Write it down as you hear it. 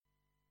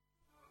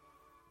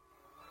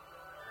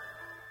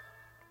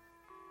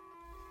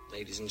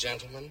Ladies and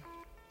gentlemen,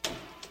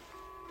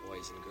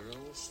 boys and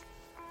girls,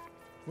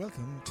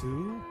 welcome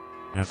to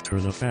After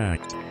the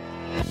Fact.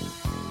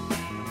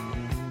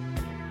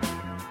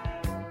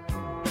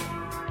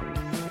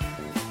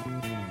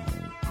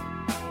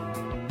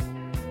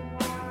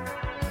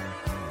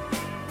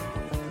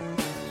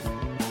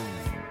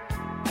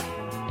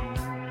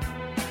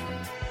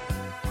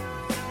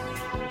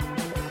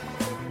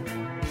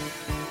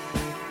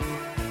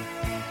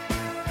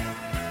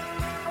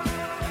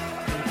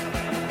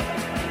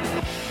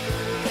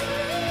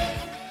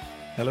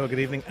 Hello, good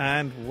evening,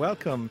 and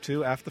welcome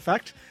to After the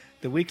Fact,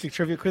 the weekly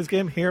trivia quiz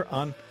game here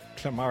on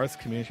Claremorris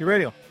Community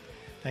Radio.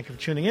 Thank you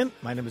for tuning in.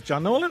 My name is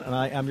John Nolan, and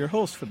I am your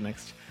host for the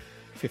next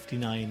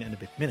 59 and a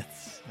bit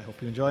minutes. I hope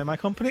you enjoy my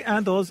company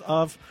and those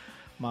of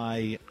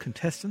my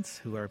contestants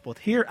who are both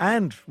here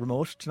and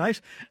remote tonight,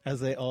 as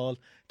they all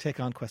take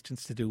on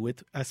questions to do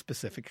with a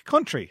specific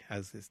country,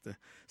 as is the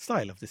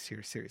style of this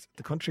year's series.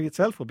 The country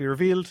itself will be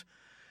revealed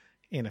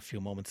in a few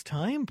moments'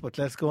 time, but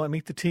let's go and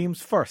meet the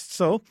teams first.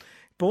 So,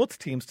 both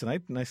teams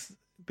tonight, nice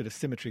bit of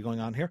symmetry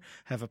going on here,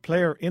 have a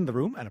player in the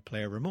room and a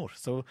player remote.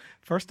 So,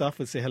 first off,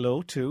 we'll say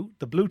hello to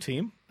the blue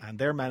team, and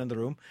their man in the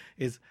room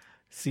is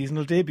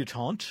seasonal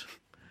debutant,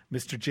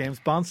 Mr. James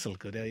Bonsall.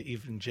 Good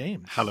evening,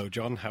 James. Hello,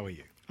 John. How are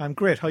you? I'm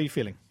great. How are you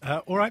feeling?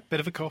 All right.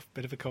 Bit of a cough,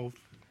 bit of a cold.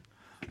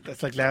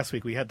 That's like last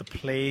week. We had the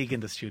plague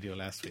in the studio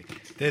last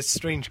week. There's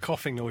strange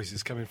coughing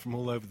noises coming from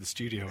all over the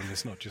studio, and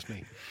it's not just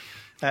me.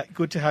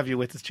 Good to have you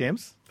with us,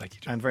 James. Thank you,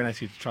 John. And very nice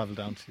of you to travel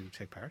down to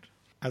take part.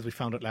 As we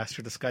found out last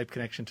year, the Skype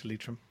connection to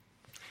Leitrim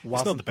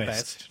wasn't it's not the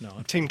best.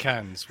 No. Tin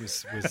cans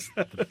was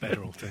the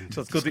better alternative.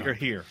 So it's good that you're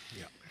here.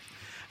 Yeah.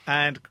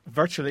 And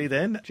virtually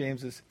then,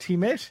 James's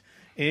teammate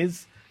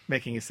is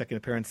making his second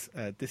appearance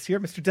this year,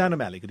 Mr. Dan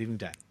O'Malley. Good evening,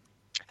 Dan.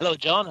 Hello,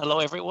 John. Hello,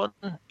 everyone.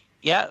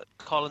 Yeah,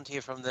 calling to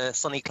you from the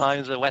sunny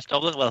climes of West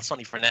Dublin. Well,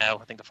 sunny for now.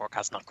 I think the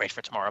forecast's not great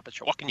for tomorrow, but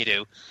sure, what can you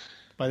do?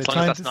 By the as long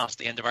as that's not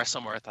the end of our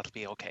summer, that'll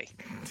be okay.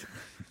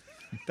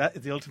 That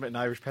is the ultimate in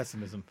Irish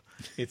pessimism.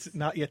 It's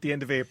not yet the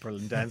end of April,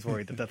 and Dan's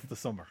worried that that's the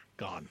summer.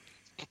 Gone.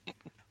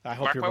 I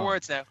hope Mark you're my wrong.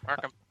 words now.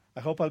 Mark them.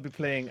 I hope I'll be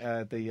playing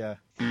yeah,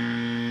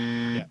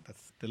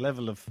 that's the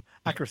level of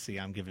accuracy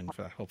I'm giving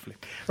for that, hopefully.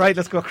 Right,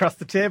 let's go across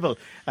the table.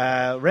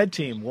 Red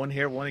team, one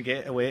here, one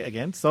away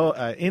again. So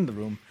in the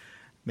room,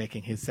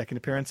 making his second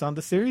appearance on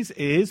the series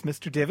is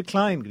Mr. David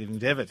Klein. Good evening,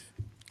 David.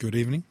 Good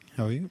evening.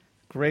 How are you?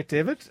 Great,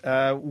 David.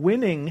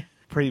 Winning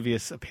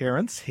previous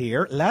appearance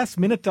here,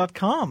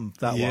 lastminute.com,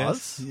 that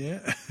was.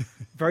 Yeah.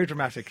 Very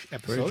dramatic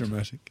episode. Very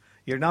dramatic.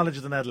 Your knowledge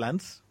of the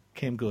Netherlands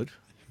came good.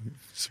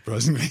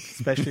 Surprisingly.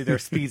 Especially their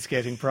speed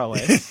skating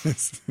prowess.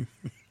 Yes.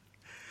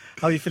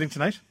 How are you feeling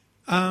tonight?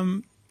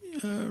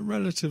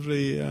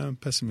 Relatively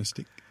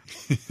pessimistic.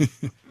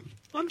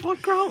 On what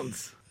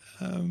grounds?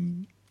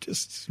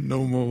 Just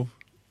normal.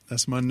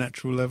 That's my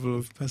natural level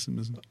of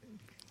pessimism.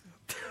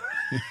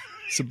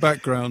 It's a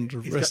background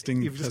of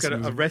resting You've just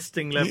pessimism. got a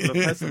resting level of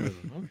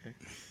pessimism. Okay.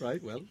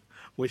 Right, well,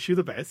 wish you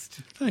the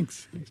best.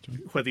 Thanks, John.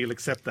 Whether you'll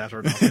accept that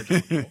or not, I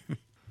don't know.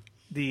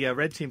 The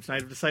red team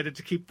tonight have decided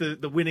to keep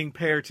the winning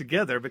pair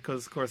together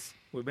because, of course,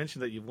 we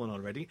mentioned that you've won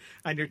already.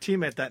 And your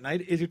teammate that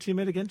night is your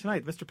teammate again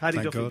tonight, Mr. Paddy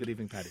Thank Duffy. God. Good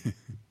evening, Paddy.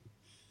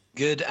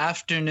 Good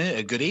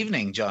afternoon. Good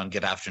evening, John.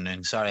 Good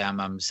afternoon. Sorry, I'm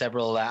in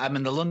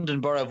the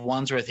London borough of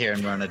Wandsworth here,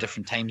 and we're in a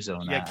different time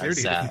zone. Yeah,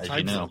 clearly a different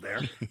time zone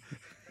there.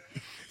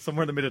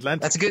 Somewhere in the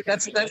Mid-Atlantic. That's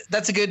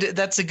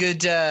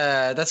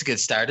a good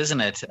start, isn't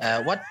it?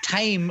 What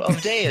time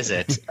of day is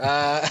it?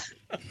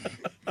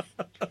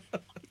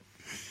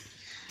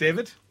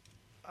 David,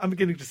 I'm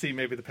beginning to see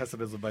maybe the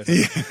pessimism by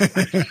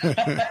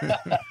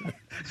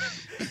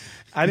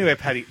Anyway,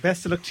 Paddy,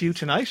 best of luck to you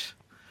tonight.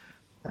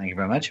 Thank you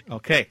very much.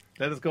 Okay,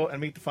 let us go and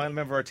meet the final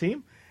member of our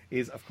team.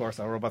 Is, of course,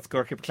 our robot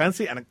scorekeeper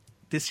Clancy, and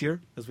this year,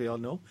 as we all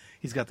know,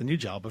 he's got the new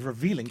job of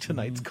revealing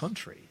tonight's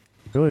country.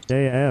 Good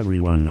day,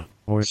 everyone.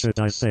 Or should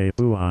I say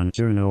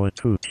buongiorno a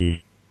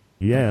tutti?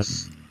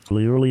 Yes,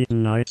 clearly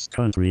tonight's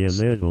country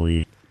is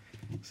Italy.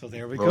 So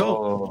there we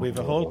go. We have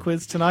a whole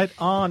quiz tonight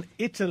on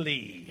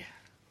Italy.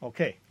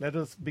 Okay, let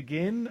us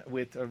begin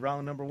with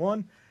round number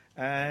 1.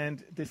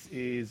 And this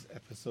is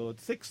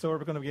episode 6, so we're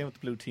going to begin with the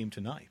blue team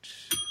tonight.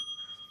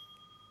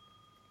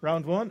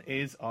 Round 1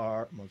 is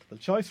our multiple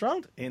choice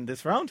round. In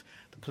this round,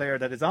 the player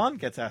that is on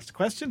gets asked a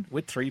question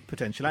with 3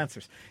 potential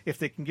answers. If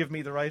they can give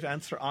me the right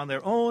answer on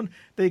their own,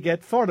 they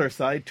get, for their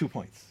side, 2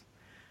 points.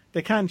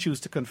 They can choose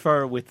to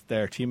confer with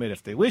their teammate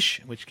if they wish,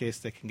 in which case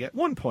they can get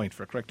 1 point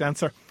for a correct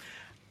answer.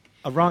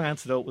 A wrong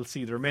answer, though, will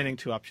see the remaining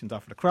 2 options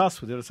offered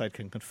across, where the other side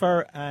can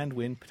confer and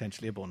win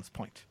potentially a bonus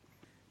point.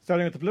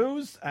 Starting with the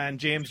Blues, and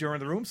James, you're in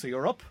the room, so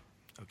you're up.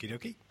 Okie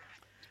dokie.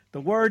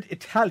 The word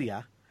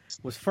Italia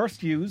was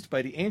first used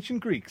by the ancient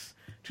Greeks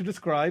to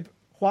describe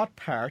what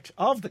part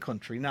of the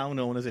country now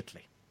known as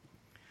Italy?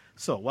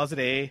 So, was it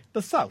A,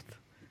 the south,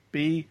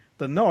 B,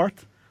 the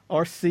north,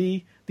 or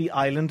C, the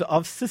island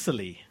of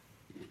Sicily?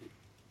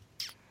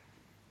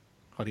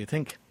 What do you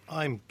think?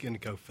 I'm going to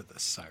go for the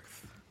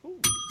south.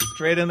 Ooh,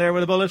 straight in there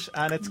with a bullet,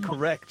 and it's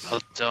correct. Well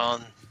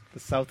done. The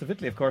south of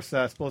Italy, of course,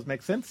 I suppose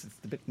makes sense. It's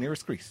the bit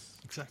nearest Greece.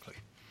 Exactly.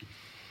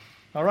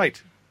 All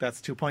right,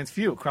 that's 2 points for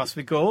you. Across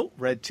we go.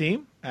 Red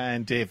team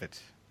and David,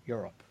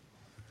 you're up.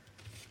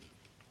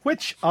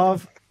 Which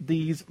of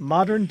these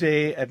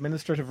modern-day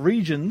administrative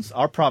regions,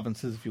 or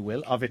provinces, if you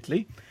will, of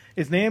Italy,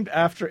 is named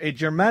after a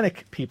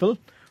Germanic people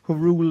who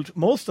ruled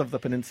most of the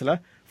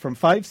peninsula from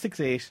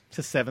 568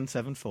 to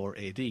 774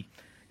 AD?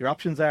 Your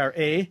options are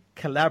A,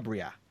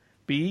 Calabria,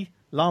 B,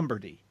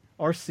 Lombardy,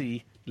 or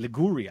C,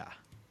 Liguria.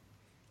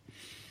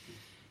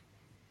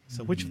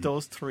 So which of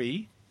those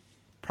three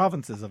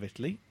provinces of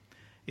Italy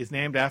is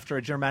named after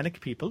a Germanic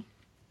people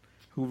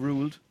who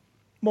ruled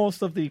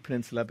most of the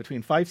peninsula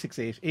between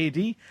 568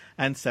 AD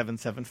and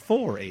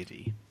 774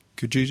 AD?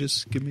 Could you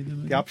just give me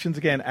them? The options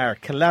again are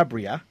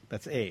Calabria,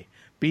 that's A,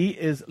 B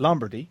is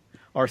Lombardy,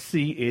 or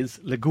C is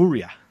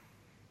Liguria.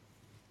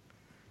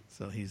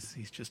 So he's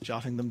just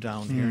jotting them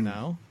down here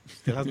now.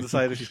 Still hasn't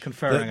decided if he's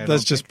conferring.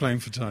 That's just playing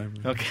for time.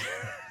 Okay.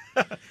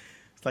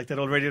 It's like that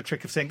old radio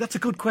trick of saying, that's a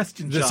good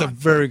question, John. That's a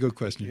very good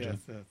question, John.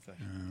 Yes, that's it.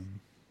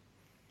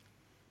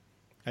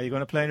 Are you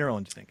going to play on your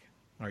own, do you think?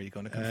 Or are you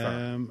going to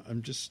confirm?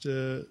 I'm just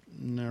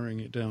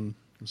narrowing it down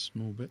a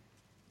small bit.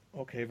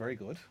 Okay, very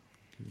good.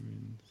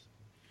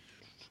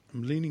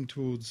 I'm leaning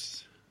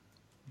towards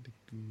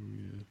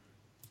Liguria.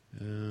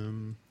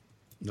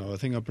 No, I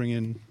think I'll bring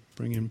in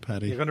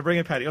Paddy. You're going to bring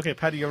in Paddy. Okay,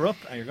 Paddy, you're up,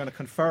 and you're going to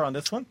confer on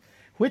this one.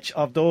 Which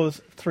of those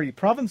three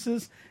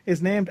provinces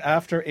is named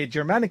after a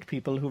Germanic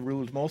people who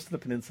ruled most of the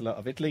peninsula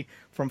of Italy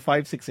from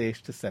 568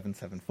 to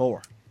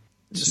 774?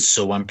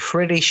 So I'm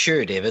pretty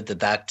sure, David,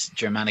 that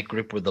Germanic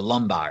group were the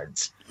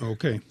Lombards.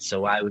 Okay.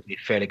 So I would be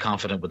fairly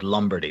confident with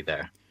Lombardy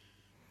there.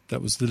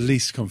 That was the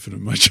least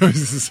confident of my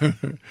choices.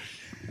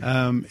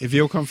 If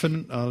you're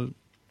confident, I'll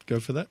go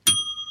for that.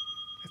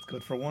 It's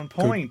good for 1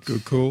 point.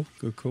 Good call.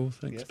 Good call.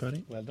 Thanks, Yes,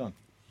 Paddy. well done.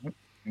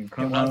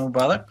 No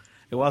bother.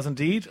 It was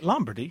indeed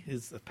Lombardy,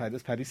 as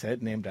Paddy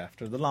said, named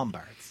after the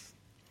Lombards.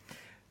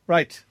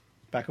 Right,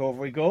 back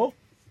over we go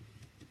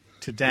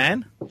to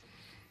Dan.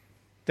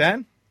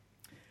 Dan,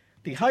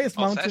 the highest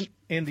mountain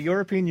in the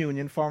European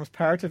Union forms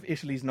part of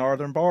Italy's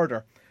northern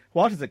border.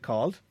 What is it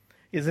called?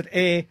 Is it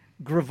A,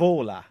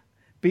 Gravola,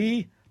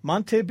 B,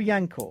 Monte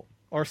Bianco,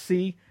 or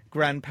C,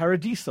 Gran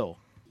Paradiso?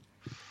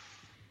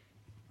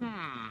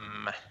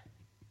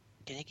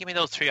 Can you give me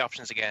those three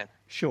options again?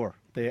 Sure.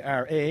 They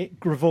are A,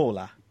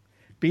 Gravola,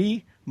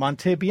 B,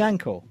 Monte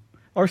Bianco,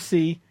 or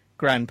C,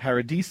 Gran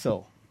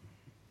Paradiso.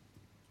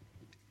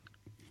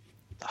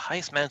 The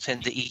highest mountain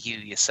in the EU,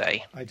 you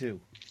say? I do.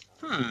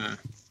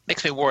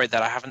 Makes me worried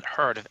that I haven't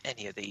heard of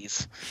any of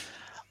these.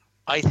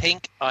 I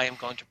think I am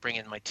going to bring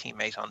in my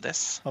teammate on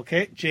this.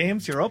 Okay,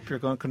 James, you're up. You're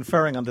going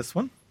conferring on this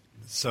one.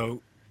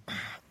 So,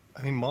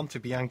 I mean, Monte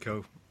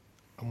Bianco,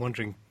 I'm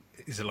wondering,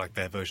 is it like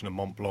their version of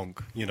Mont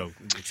Blanc? You know,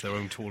 it's their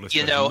own tallest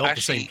version. Not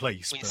actually, the same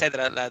place. When you say that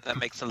out loud, that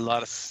makes a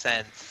lot of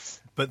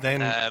sense. But then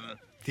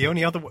the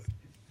only other one,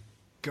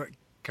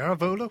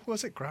 Garavola,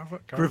 was it?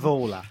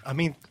 Gravola. I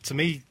mean, to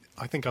me,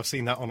 I think I've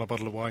seen that on a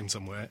bottle of wine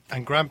somewhere.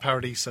 And Gran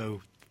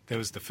Paradiso, there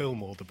was the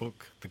film or the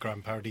book, The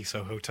Gran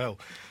Paradiso Hotel.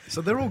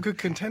 So they're all good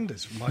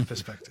contenders from my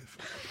perspective.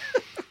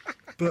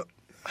 But,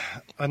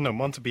 I don't know,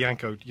 Monte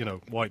Bianco, you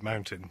know, White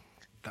Mountain,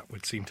 that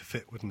would seem to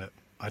fit, wouldn't it?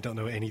 I don't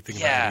know anything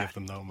about any of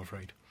them, though, I'm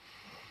afraid.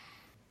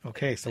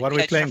 Okay, so what are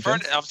we playing,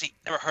 James? Obviously,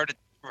 never heard it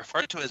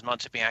referred to as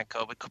Monte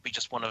Bianco, but it could be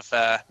just one of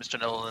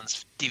Mr.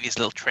 Nolan's devious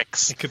little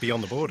tricks. It could be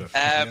on the border.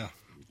 Yeah,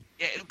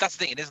 that's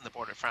the thing. It is on the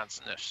border of France,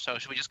 isn't it? So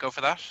should we just go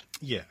for that?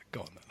 Yeah,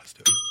 go on then. Let's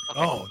do it. Okay.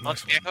 Oh, nice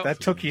Monte one. Bianco? That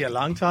took you a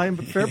long time,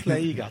 but fair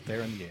play, you got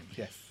there in the end,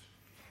 yes.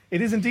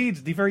 It is indeed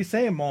the very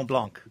same Mont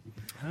Blanc,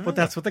 but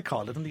that's what they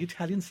call it on the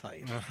Italian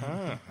side.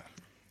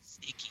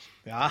 Sneaky.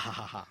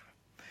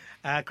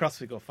 Across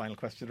we go, final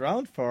question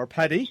round for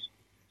Paddy.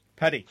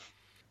 Paddy.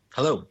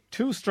 Hello.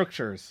 Two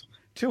structures,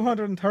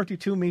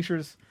 232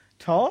 metres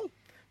tall,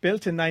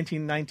 built in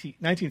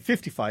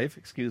 1955,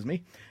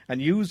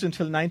 and used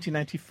until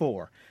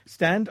 1994,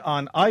 stand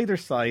on either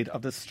side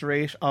of the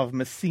Strait of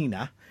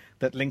Messina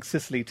that links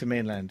Sicily to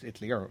mainland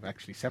Italy, or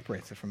actually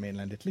separates it from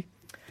mainland Italy.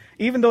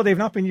 Even though they've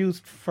not been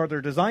used for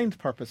their designed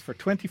purpose for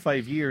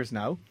 25 years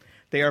now,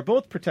 they are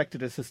both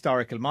protected as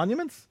historical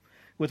monuments,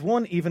 with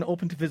one even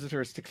open to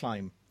visitors to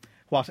climb.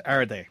 What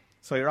are they?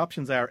 So your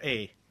options are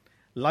A,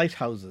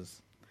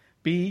 lighthouses,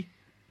 B,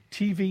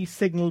 TV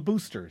signal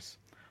boosters,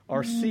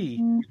 or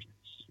C,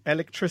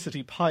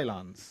 electricity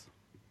pylons.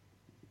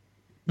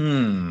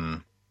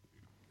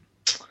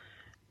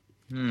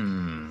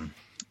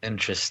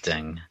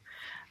 Interesting.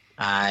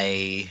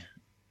 I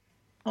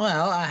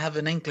have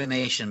an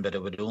inclination, but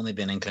it would only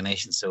be an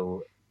inclination.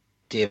 So,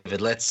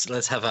 David, let's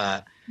have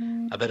a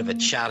bit of a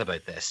chat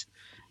about this.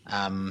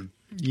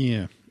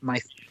 Yeah.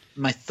 My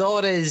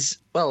thought is,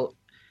 well,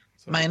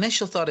 my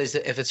initial thought is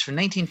that if it's from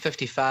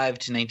 1955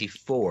 to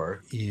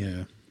 94,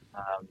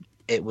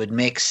 it would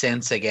make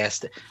sense, I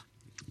guess.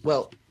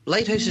 Well,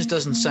 lighthouses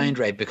doesn't sound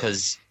right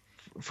because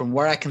from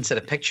where I can sort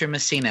of picture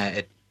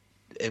Messina,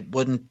 it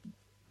wouldn't.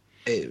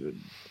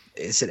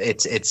 It's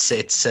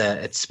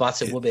spots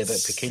that will be a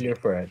bit peculiar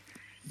for it.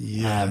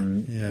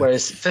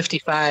 Whereas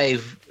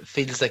 55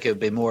 feels like it would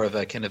be more of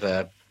a kind of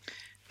the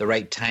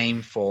right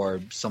time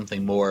for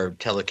something more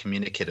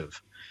telecommunicative.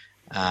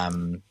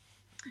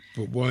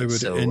 But why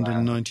would it end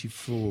in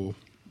 94?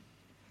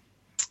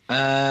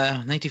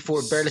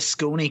 94,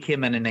 Berlusconi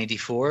came in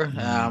 94.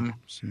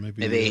 So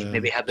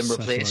maybe had them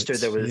replaced, or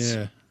there was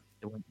they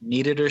weren't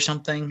needed or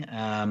something.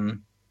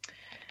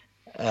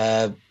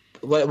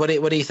 What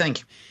do you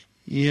think?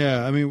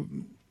 Yeah, I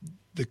mean,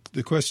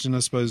 the question I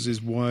suppose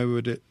is why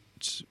would it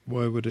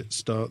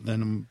start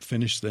then and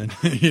finish then?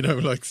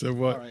 So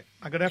what? All right,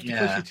 I'm gonna have to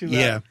push you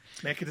to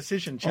make a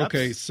decision, chaps.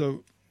 Okay,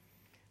 so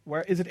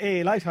where is it?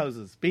 A,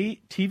 lighthouses;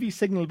 B, TV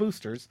signal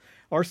boosters;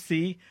 or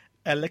C,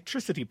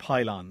 electricity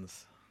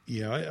pylons?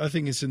 Yeah, I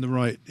think it's in the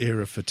right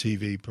era for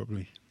TV,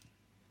 probably.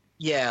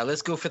 Yeah,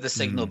 let's go for the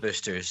signal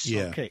boosters.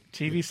 Yeah. Okay,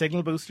 TV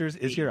signal boosters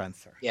is your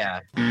answer. Yeah.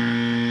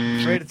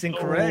 I'm afraid it's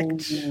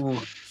incorrect.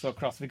 So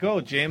across we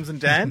go. James and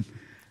Dan,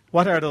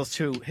 what are those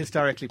two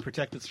historically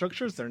protected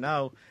structures?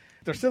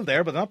 They're still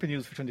there, but not been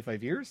used for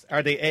 25 years.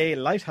 Are they A,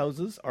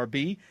 lighthouses, or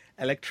B,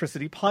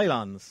 electricity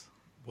pylons?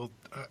 Well,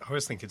 I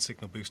was thinking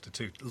signal booster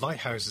too.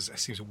 Lighthouses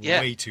seems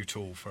way too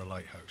tall for a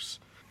lighthouse.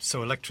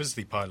 So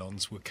electricity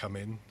pylons would come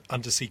in.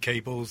 Undersea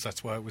cables,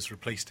 that's why it was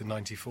replaced in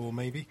 94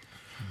 maybe.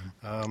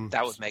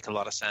 That would make a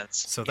lot of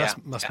sense. So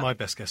that's my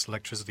best guess,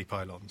 electricity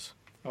pylons.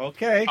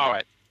 Okay. All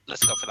right,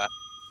 let's go for that.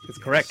 It's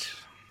correct.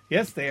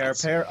 Yes, they are a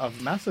pair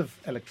of massive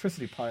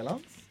electricity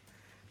pylons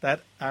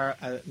that are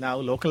now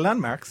local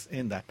landmarks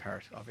in that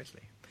part,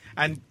 obviously.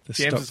 And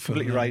James is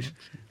completely right.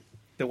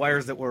 The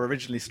wires that were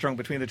originally strung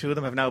between the two of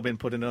them have now been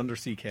put in an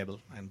undersea cable,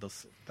 and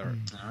thus they're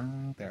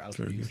out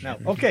of use now.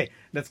 Okay,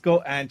 let's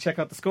go and check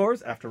out the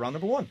scores after round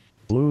number 1.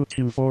 Blue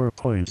team 4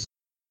 points.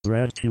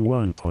 Red team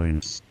 1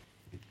 points.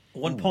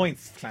 1 point,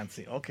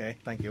 Clancy. Okay,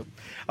 thank you.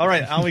 All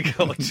right, on we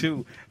go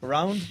to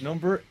round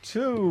number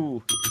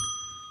 2.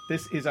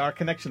 This is our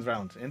connections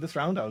round. In this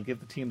round, I'll give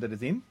the team that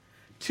is in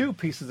 2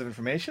 pieces of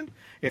information.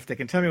 If they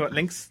can tell me what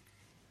links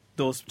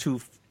those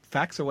 2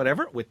 facts or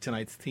whatever with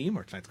tonight's theme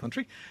or tonight's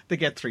country, they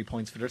get 3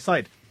 points for their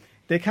side.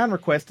 They can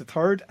request a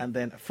third and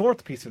then a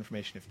fourth piece of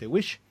information if they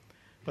wish,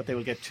 but they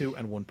will get 2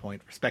 and 1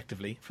 point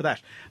respectively for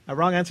that. A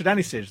wrong answer at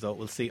any stage, though,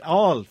 will see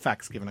all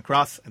facts given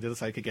across, and the other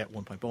side could get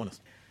 1 point bonus.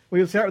 We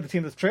will start with the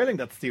team that's trailing.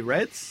 That's the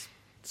Reds.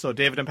 So,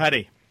 David and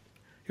Paddy,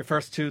 your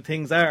first 2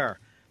 things are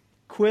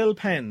quill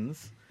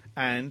pens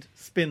and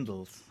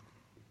spindles.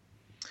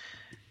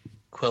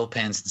 Quill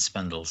pens and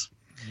spindles.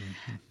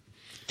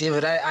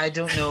 David, I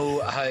don't know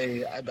how...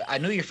 I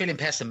know you're feeling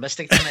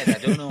pessimistic tonight. I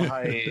don't know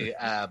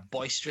how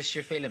boisterous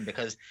you're feeling,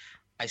 because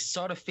I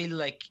sort of feel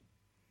like...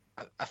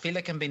 I feel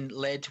like I'm being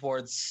led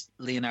towards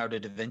Leonardo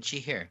da Vinci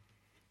here.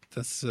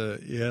 That's a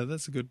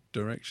good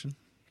direction.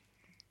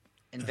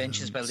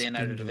 Inventions by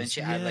Leonardo da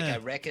Vinci. I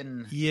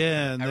reckon...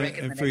 Yeah, I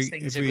reckon the next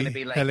things are going to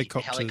be like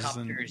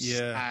helicopters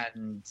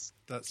and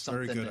that's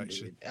very good,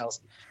 actually. Else.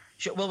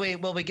 Will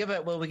we give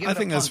it? I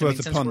think that's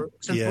worth a punt.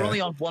 Since we're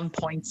only on 1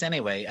 point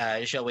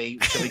anyway, shall we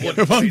give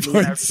 1 point?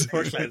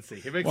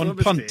 He makes one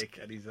mistake,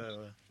 and he's.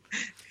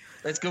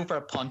 Let's go for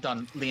a punt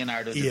on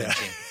Leonardo da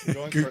Vinci. We're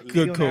going for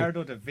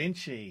Leonardo da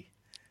Vinci.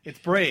 It's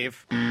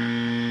brave, but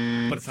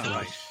it's not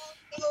right.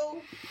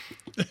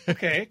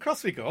 Okay,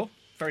 across we go.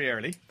 Very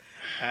early.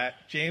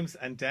 James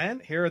and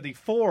Dan, here are the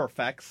 4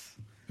 facts.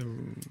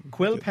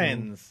 Quill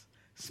pens,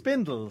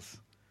 spindles,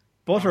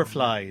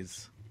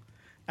 butterflies,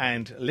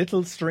 and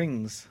little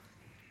strings.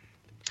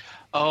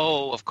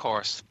 Oh, of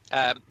course.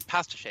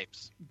 Pasta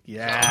shapes.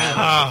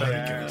 Yeah.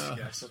 Yes.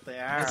 That's what they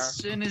are. As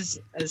soon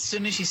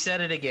as you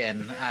said it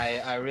again,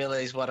 I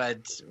realised what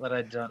I'd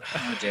done.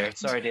 Oh dear.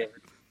 Sorry,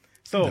 David.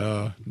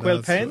 So,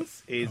 quill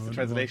pens is the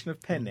translation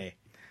of penne.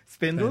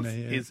 Spindles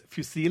is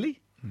fusilli.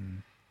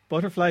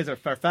 Butterflies are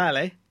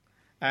farfalle.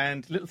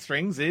 And little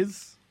strings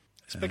is...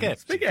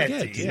 Spaghetti.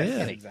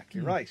 Yes,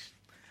 exactly right.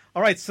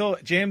 All right, so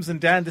James and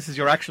Dan, this is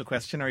your actual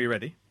question. Are you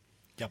ready?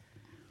 Yep.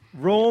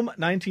 Rome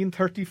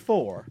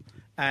 1934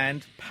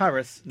 and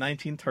Paris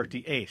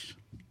 1938.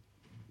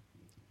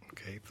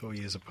 Okay, 4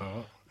 years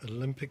apart.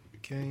 Olympic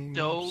Games.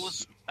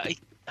 Those, I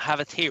have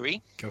a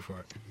theory. Go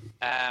for it.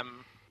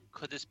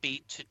 Could this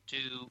be to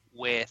do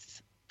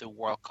with the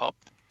World Cup?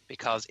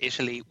 Because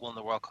Italy won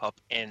the World Cup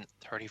in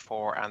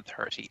 34 and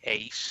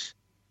 38.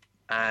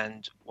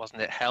 And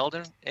wasn't it held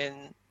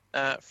in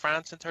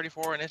France in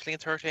 34 and Italy in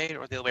 38,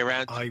 or the other way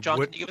around? John,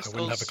 can you give us I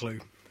wouldn't have a clue.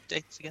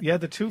 Dates again? Yeah,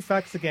 the 2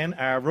 facts again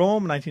are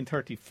Rome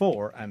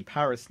 1934 and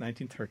Paris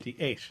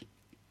 1938.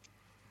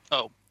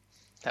 Oh,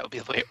 that would be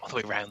the other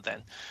way around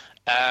then.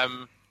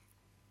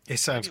 It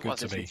sounds good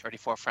to me.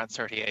 34, France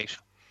 38.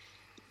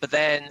 But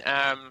then,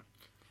 I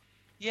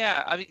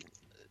mean,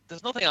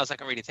 there's nothing else I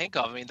can really think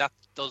of. I mean, that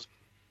does,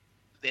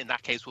 in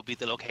that case, would be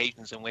the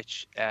locations in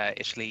which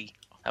Italy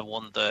have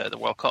won the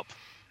World Cup.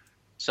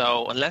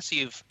 So unless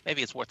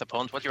maybe it's worth a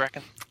punt. What do you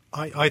reckon?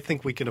 I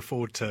think we can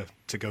afford to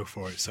go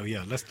for it. So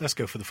yeah, let's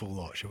go for the full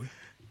lot, shall we?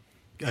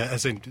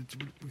 As in,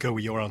 go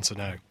with your answer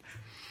now.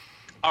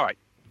 All right.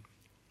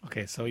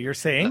 Okay, so you're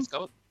saying... Let's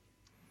go.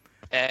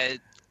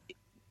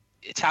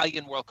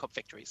 Italian World Cup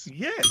victories.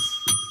 Yes,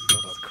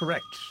 that's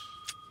correct.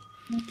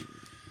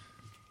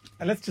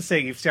 And let's just say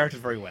you've started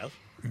very well,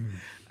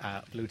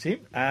 blue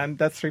team, and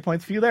that's 3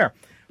 points for you there.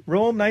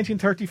 Rome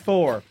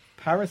 1934,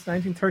 Paris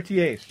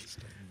 1938,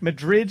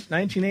 Madrid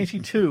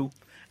 1982,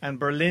 and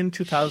Berlin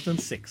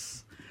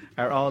 2006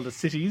 are all the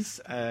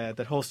cities that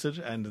hosted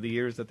and the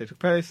years that they took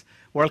place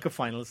World Cup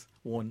finals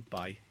won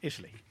by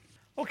Italy.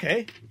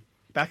 Okay,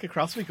 back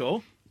across we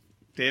go.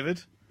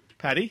 David,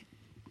 Paddy,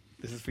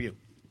 this is for you.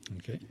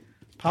 Okay.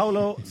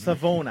 Paolo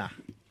Savona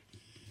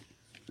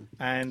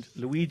and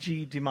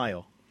Luigi Di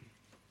Maio.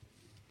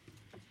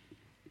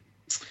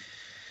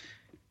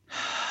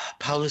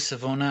 Paolo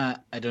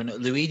Savona, I don't know.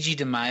 Luigi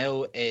Di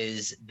Maio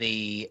is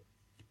the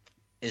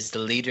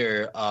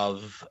leader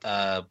of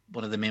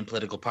one of the main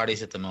political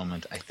parties at the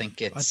moment. I think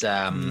it's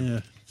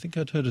I think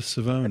I'd heard of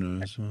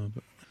Savona as well.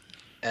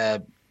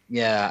 But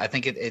yeah, I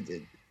think it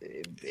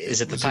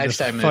is it the Was it Five the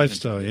Star Five movement?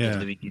 Star, yeah.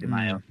 Luigi Di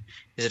Maio.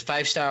 Is it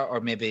 5 Star or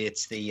maybe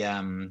it's the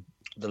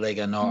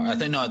Lega Nord? I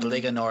think no, the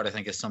Lega Nord. I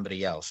think is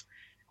somebody else.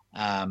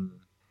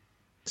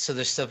 So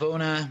there's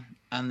Savona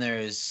and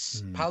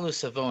there's Paolo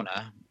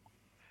Savona.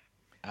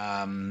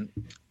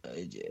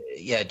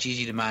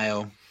 Gigi Di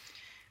Maio.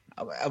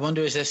 I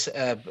wonder, is this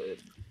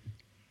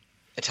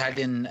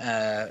Italian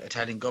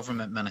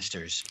government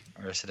ministers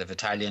or sort of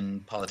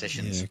Italian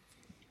politicians? Yeah.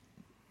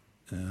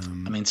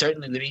 I mean,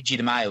 certainly Luigi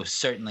Di Maio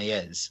certainly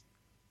is.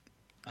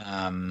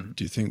 Do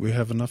you think we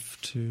have enough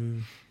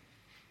to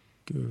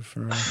go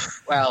for?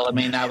 Well, I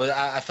mean,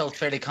 I felt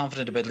fairly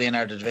confident about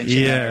Leonardo da Vinci.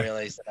 Yeah. And I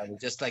realised that I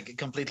was just like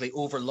completely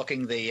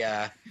overlooking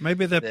the.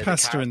 Maybe they're the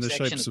pasta carrot in the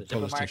section shapes of of the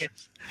supermarket.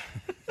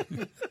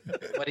 politicians.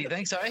 What do you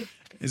think? Sorry.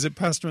 Is it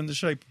pasta in the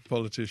shape of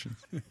politicians?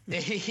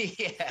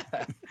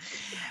 Yeah.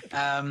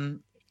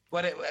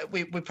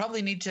 We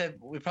probably need to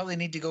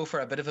go for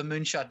a bit of a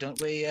moonshot,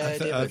 don't we?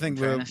 David, I think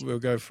we'll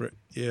go for it.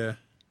 Yeah.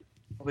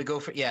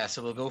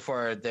 So we'll go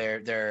for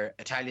their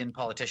Italian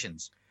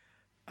politicians.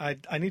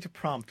 I need a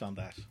prompt on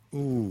that.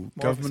 Ooh,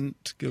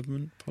 government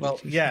politicians. Well,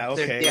 yeah,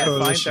 okay. Yeah,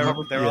 Fine,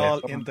 they're yeah. all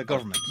in the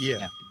government.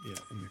 Yeah.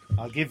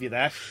 I'll give you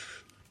that.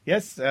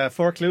 Yes,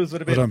 4 clues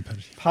would have Well been done,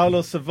 Paddy.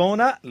 Paolo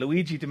Savona,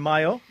 Luigi Di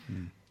Maio,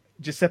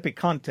 Giuseppe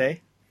Conte,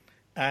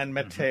 and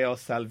Matteo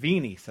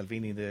Salvini.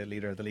 Salvini, the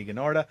leader of the Lega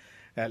Nord.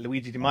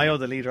 Luigi Di Maio,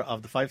 the leader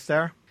of the 5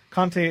 Star.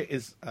 Conte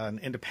is an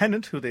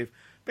independent who they've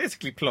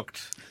basically plucked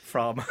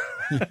from,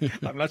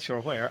 I'm not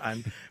sure where,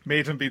 and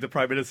made him be the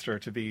Prime Minister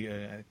to be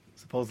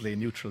supposedly a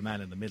neutral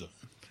man in the middle.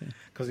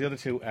 Because the other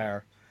two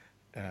are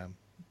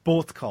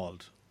both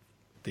called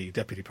the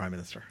Deputy Prime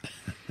Minister.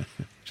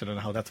 Which I don't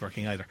know how that's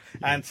working either.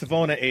 And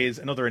Savona is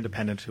another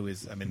independent who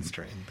is a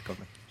minister in the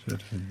government.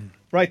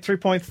 Right, 3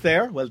 points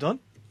there. Well done.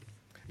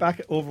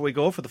 Back over we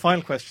go for the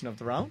final question of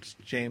the round.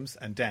 James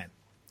and Dan.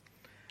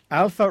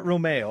 Alfa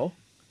Romeo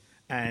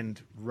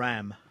and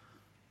Ram.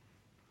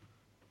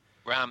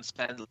 Ram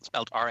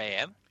spelled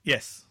RAM.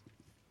 Yes.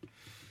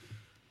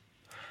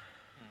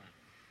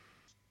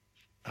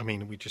 I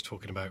mean, are we just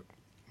talking about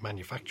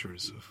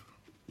manufacturers of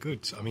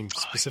goods? I mean,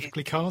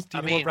 specifically cars? Do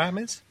you know what RAM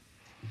is?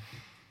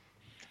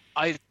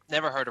 I've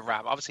never heard of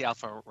Ram. Obviously,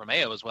 Alfa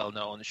Romeo is well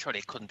known. Surely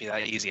it couldn't be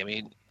that easy. I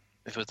mean,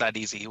 if it was that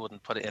easy, he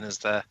wouldn't put it in as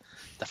the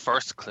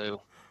first clue.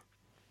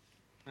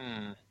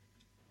 I'm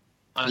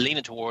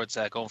leaning towards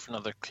going for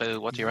another clue.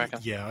 What do you reckon?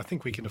 Yeah, I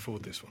think we can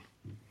afford this one.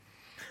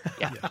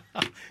 Yeah.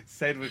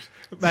 Said with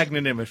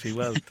magnanimity.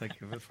 Well,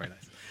 thank you. That's very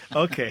nice.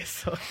 Okay,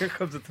 so here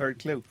comes the third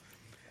clue.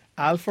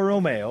 Alfa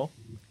Romeo,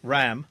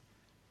 Ram,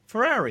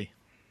 Ferrari.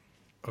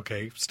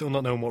 Okay, still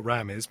not knowing what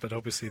RAM is, but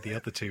obviously the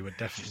other two are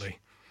definitely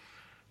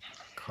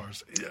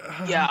cars.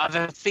 Yeah, I have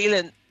a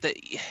feeling that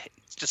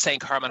just saying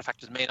car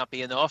manufacturers may not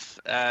be enough.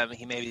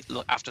 He may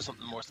look after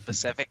something more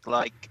specific,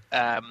 like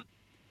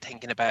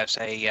thinking about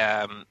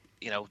a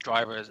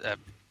driver,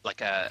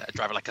 like a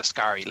driver like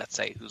Ascari, let's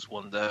say, who's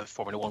won the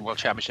Formula One World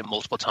Championship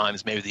multiple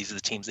times. Maybe these are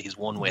the teams that he's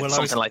won with,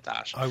 something like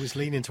that. I was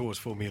leaning towards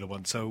Formula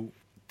One. So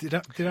did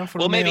Alfa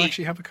Romeo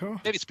actually have a car?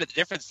 Maybe split the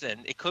difference.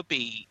 Then it could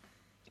be,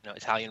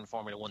 Italian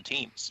Formula One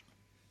teams,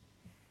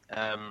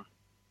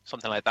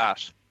 something like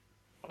that.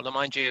 Although,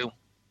 mind you,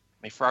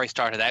 Ferrari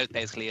started out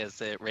basically as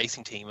the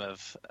racing team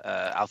of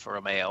Alfa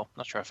Romeo.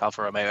 Not sure if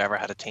Alfa Romeo ever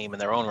had a team in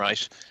their own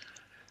right.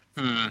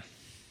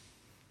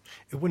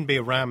 It wouldn't be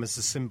a Ram as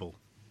a symbol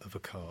of a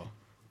car.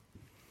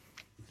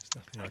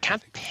 I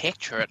can't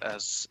picture it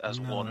as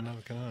one. No,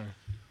 can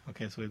I?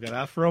 Okay, so we've got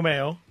Alfa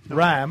Romeo,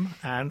 Ram,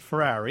 and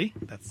Ferrari.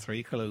 That's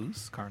 3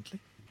 clues currently.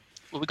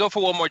 Will we go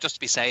for one more just to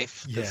be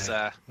safe?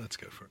 Yeah, let's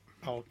go for it.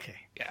 Okay.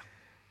 Yeah.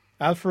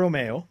 Alfa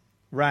Romeo,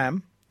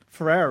 Ram,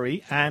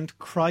 Ferrari, and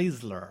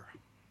Chrysler.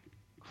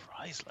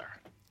 Chrysler.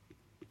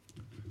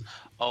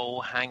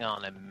 Oh, hang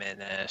on a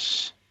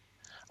minute.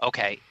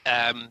 Okay,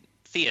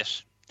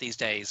 Fiat these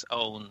days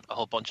own a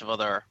whole bunch of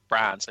other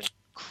brands, and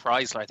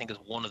Chrysler, I think, is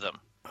one of them.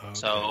 Okay.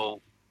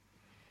 So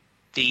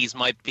these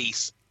might be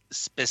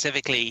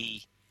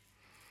specifically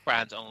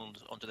brands owned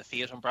under the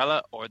Fiat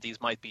umbrella, or these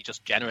might be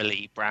just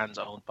generally brands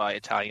owned by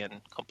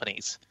Italian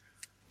companies.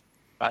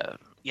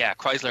 Yeah,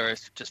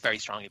 Chrysler just very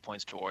strongly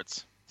points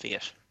towards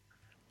Fiat.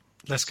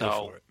 Let's go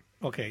for it.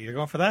 Okay, you're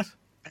going for that?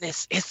 And hang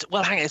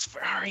on, is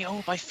Ferrari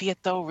owned by Fiat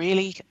though?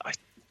 Really?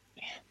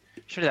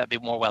 Surely that'd be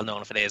more well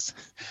known if it is.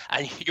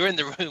 And you're in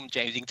the room,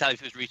 James. You can tell if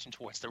he was reaching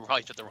towards the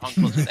right or the wrong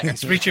button there.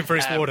 He's reaching for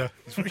his water.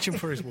 He's reaching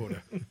for his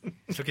water.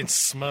 He's looking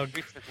smug.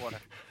 Reach for his water.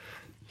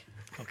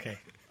 Okay,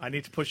 I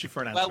need to push you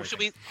for an answer. Well, should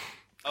we?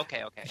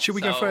 Okay. Should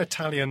we go for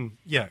Italian?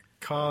 Yeah,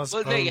 cars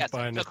owned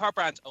by the car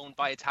brand's owned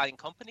by Italian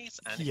companies,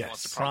 and if Yes. he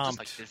wants to prompt us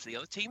like this the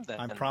other team, then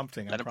I'm then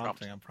prompting. let I'm him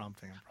prompt.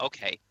 prompting.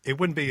 Okay. Okay. It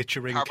wouldn't be a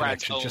Turin Car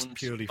brand's connection, just owned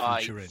purely from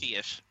by Turin.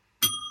 Fiat.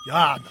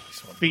 Ah,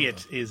 nice one.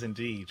 Fiat is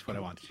indeed what I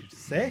wanted you to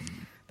say.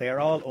 They are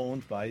all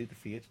owned by the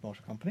Fiat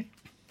Motor Company.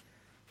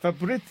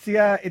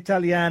 Fabrizia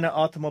Italiana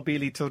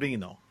Automobili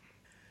Torino,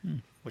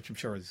 which I'm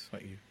sure is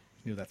what you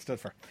knew that stood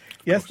for.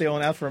 Yes, they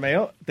own Alfa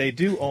Romeo. They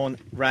do own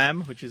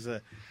Ram, which is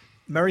a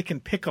American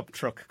pickup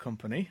truck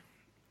company.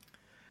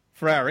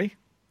 Ferrari,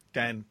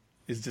 Dan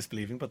is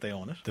disbelieving, but they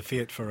own it. The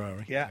Fiat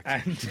Ferrari. Yeah,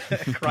 and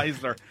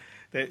Chrysler.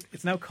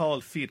 It's now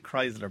called Fiat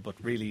Chrysler, but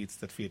really it's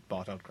that Fiat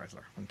bought out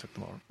Chrysler and took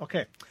them over.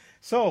 Okay,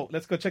 so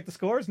let's go check the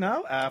scores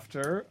now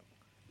after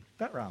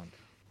that round.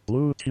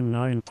 Blue team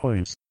 9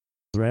 points.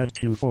 Red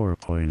team 4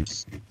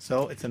 points.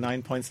 So it's a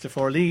 9 points to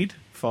 4 lead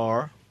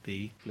for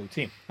the blue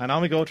team. And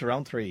on we go to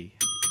round 3.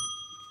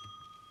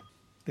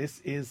 This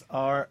is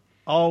our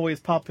always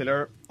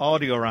popular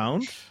audio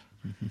round.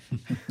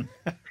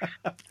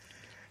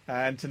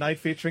 And tonight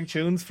featuring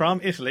tunes from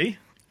Italy.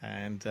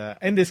 And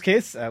in this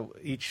case,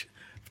 each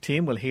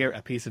team will hear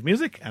a piece of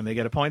music and they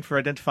get a point for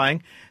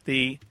identifying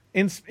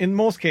in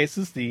most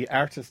cases, the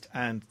artist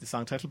and the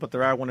song title, but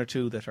there are one or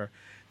two that are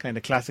kind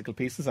of classical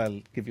pieces.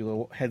 I'll give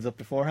you a heads up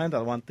beforehand.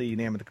 I'll want the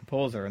name of the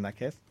composer in that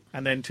case.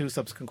 And then 2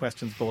 subsequent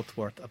questions, both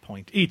worth a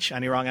point each.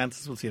 Any wrong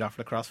answers will see it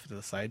offered across to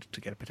the side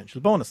to get a potential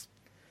bonus.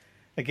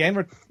 Again,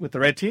 we're with the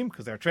red team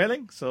because they're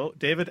trailing. So,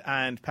 David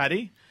and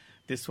Paddy,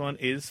 this one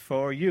is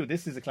for you.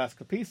 This is a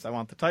classical piece. I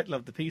want the title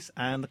of the piece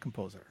and the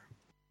composer.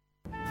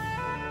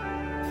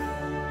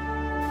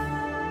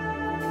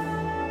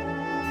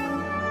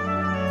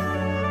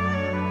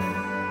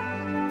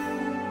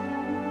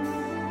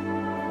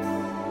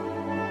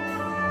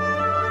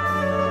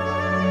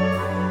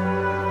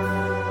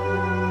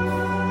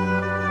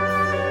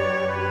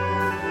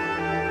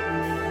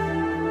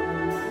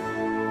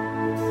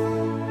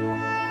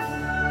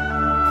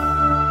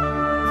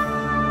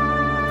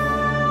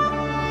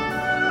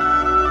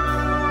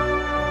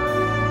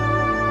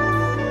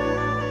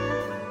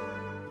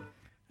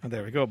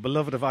 There we go.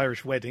 Beloved of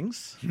Irish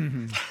weddings.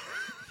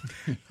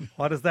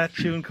 What is that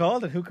tune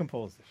called and who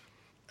composed it?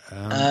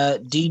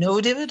 Do you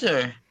know, David?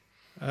 Or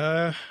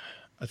I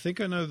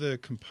think I know the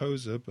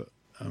composer, but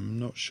I'm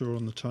not sure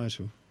on the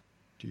title.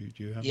 Do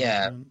you have?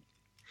 Yeah. that?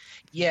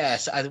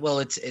 Yes. Well,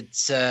 it's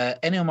Ennio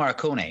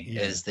Morricone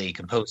is the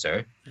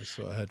composer, That's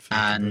what I had for the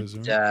and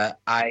composer.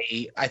 I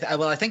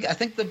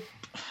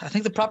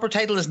think the proper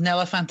title is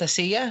Nella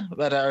Fantasia,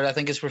 but I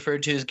think it's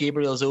referred to as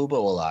Gabriel's Oboe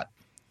a lot.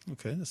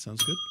 Okay, that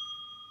sounds good.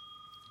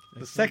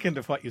 The second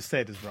of what you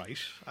said is right.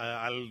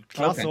 I'll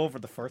gloss Okay. over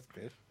the first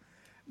bit.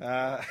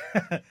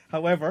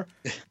 However,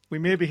 we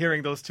may be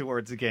hearing those 2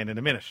 words again in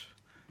a minute.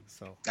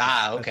 So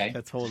Okay.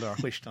 let's hold our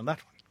wish on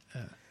that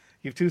one.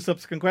 You have 2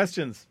 subsequent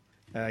questions.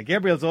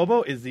 Gabriel's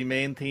Oboe is the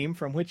main theme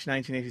from which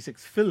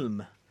 1986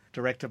 film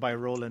directed by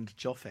Roland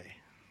Joffe?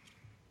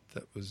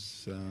 That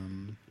was.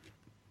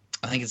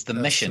 I think it's The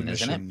that's Mission, the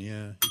isn't it? Mission,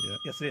 Yeah.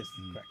 Yes, it is.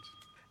 Correct.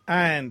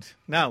 And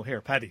now, here,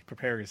 Paddy,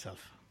 prepare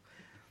yourself.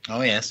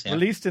 Oh yes. Yeah.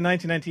 Released in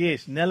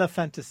 1998, Nella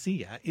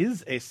Fantasia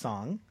is a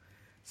song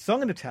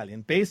sung in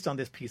Italian based on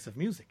this piece of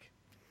music.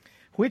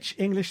 Which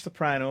English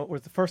soprano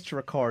was the first to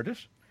record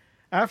it,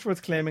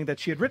 afterwards claiming that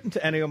she had written to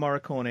Ennio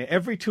Morricone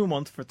every 2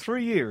 months for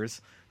 3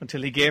 years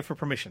until he gave her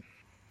permission?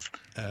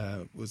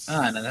 Was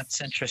No, that's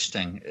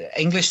interesting.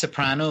 English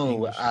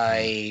soprano.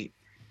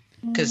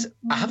 Because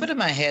I have it in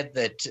my head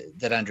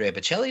that Andrea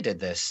Bocelli did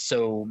this,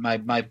 so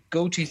my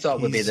go-to thought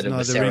would be he's that it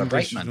was neither Sarah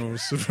English Brightman. nor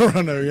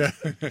soprano. Yeah,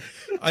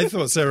 I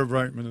thought Sarah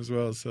Brightman as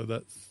well. So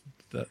that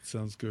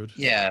sounds good.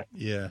 Yeah,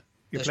 Yeah,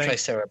 You're let's playing try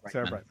Sarah Brightman.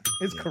 Sarah Brightman.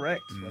 It's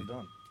correct. Well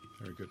done.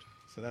 very good.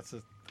 So that's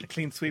a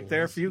clean sweep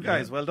there for you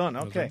guys. Yeah. Well done.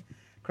 Okay. done.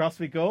 Across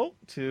we go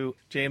to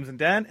James and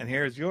Dan, and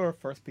here's your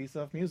first piece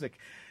of music.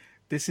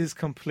 This is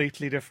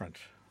completely different.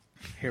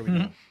 Here we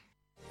go.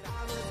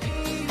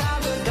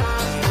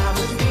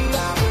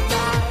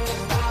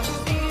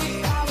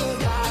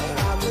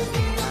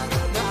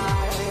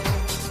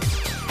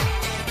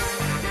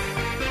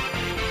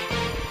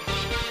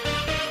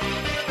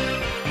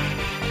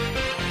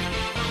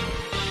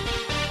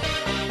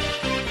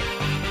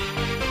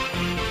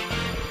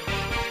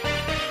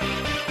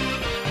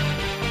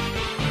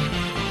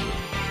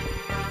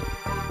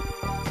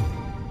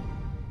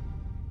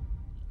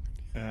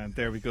 And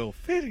there we go,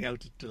 fading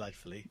out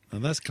delightfully.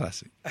 And that's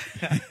classic.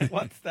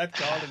 What's that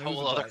called? A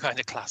whole other kind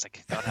of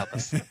classic. God help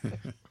us.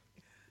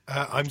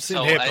 I'm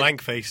sitting So here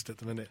blank-faced at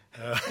the minute.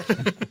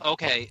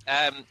 Okay.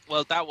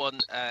 Well, that one,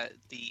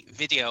 the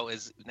video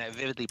is now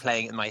vividly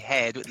playing in my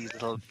head with these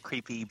little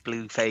creepy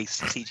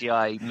blue-faced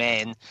CGI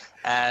men.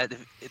 The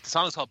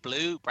song is called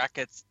Blue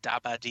brackets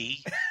Dabba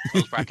Dee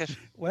close bracket.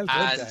 Well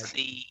done, And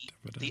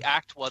Dag. the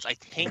act was, I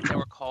think they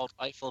were called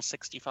Eiffel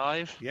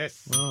 65.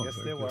 Yes, Wow, yes,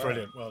 very they good. were.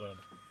 Brilliant, well done.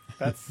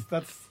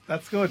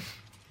 That's good.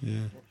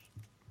 Yeah.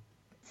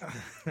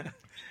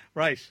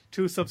 Right,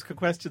 2 subsequent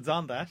questions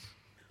on that.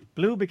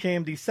 Blue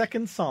became the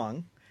second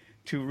song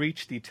to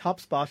reach the top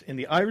spot in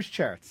the Irish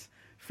charts,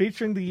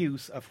 featuring the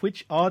use of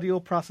which audio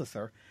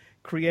processor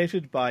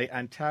created by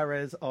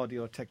Antares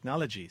Audio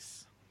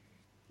Technologies?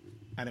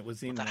 And it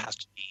was in That has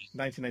to be,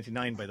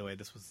 1999, by the way,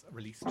 this was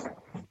released.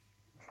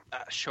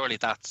 surely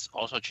that's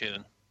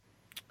Auto-Tune.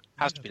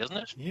 Has to be, doesn't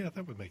it? Yeah,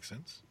 that would make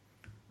sense.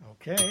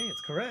 Okay,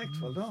 it's correct.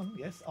 Well done.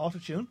 Yes,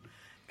 Auto-Tune.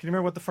 Can you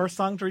remember what the first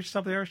song to reach the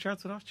top of the Irish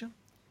charts with Auto-Tune?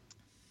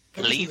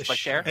 Leave by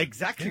Cher.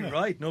 Exactly Yeah.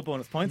 right. No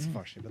bonus points,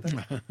 unfortunately.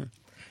 But there.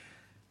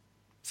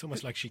 It's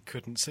almost like she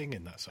couldn't sing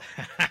in that song.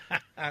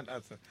 And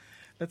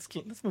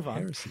let's move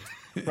on. Heresy.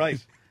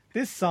 Right.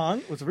 This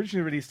song was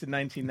originally released in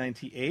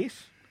 1998.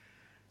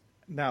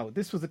 Now,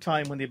 this was a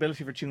time when the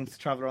ability for tunes to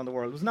travel around the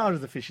world was not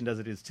as efficient as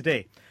it is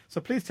today. So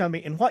please tell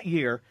me, in what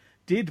year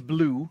did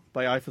Blue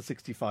by Eiffel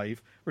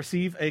 65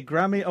 receive a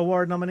Grammy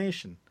Award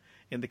nomination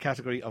in the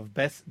category of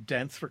Best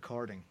Dance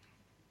Recording?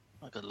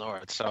 Oh, good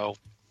Lord. So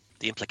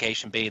the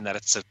implication being that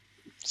it's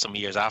some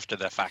years after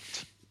the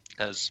fact,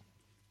 because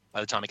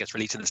by the time it gets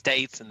released in the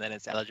States and then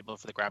it's eligible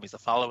for the Grammys the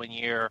following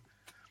year.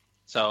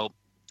 So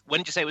when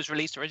did you say it was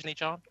released originally,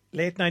 John?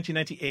 Late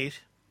 1998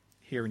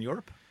 here in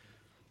Europe.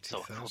 So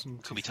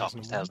 2000, could be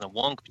talking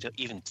 2001? 2001, could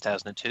be even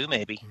 2002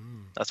 maybe.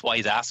 That's why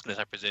he's asking it,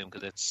 I presume,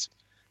 because it's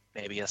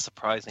maybe a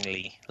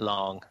surprisingly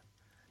long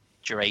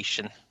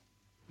duration.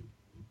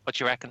 What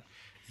do you reckon?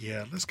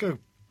 Yeah, let's go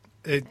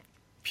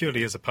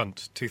purely as a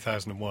punt,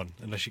 2001,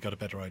 unless you got a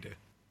better idea.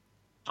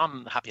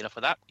 I'm happy enough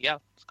with that. Yeah,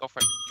 let's go for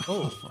it.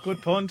 Oh,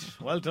 good punt.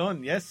 Well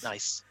done. Yes.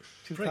 Nice.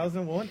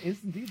 2001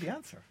 is indeed the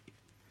answer.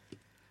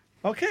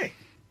 Okay.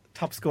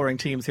 Top scoring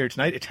teams here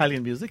tonight.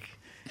 Italian music.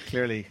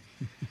 Clearly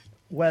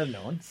well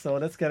known. So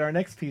let's get our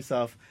next piece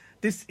of.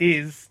 This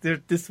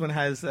one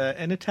has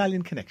an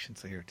Italian connection.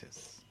 So here it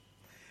is.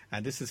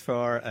 And this is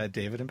for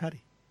David and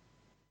Paddy.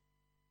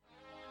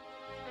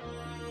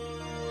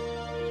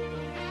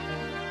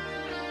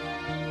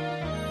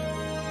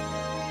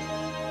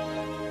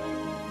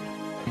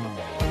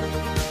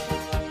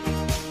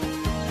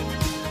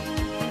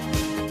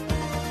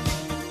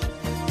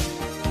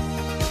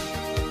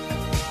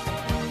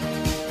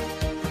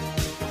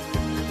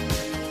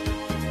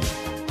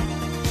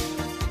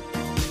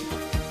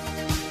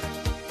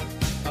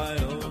 I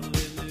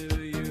only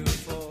knew you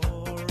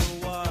for a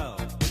while.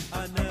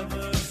 I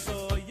never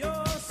saw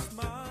your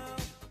smile.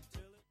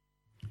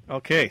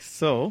 Okay,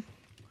 so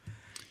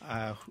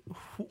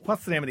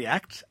what's the name of the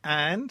act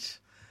and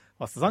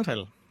what's the song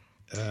title?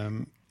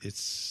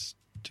 It's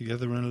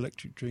Together in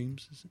Electric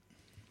Dreams, is it?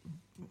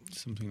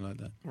 Something like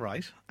that.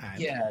 Right.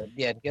 And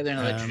Yeah, Together in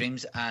Electric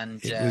Dreams,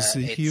 and It was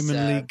the it's,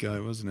 Human League guy,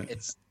 wasn't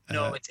it?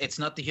 It's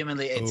not the Human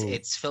League.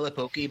 It's Philip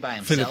Oakey by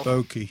Philip himself.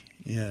 Oakey,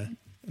 yeah.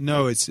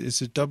 No, it's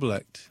a double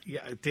act.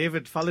 Yeah,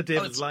 follow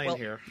David's line well,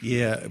 here.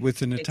 Yeah,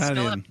 with an It's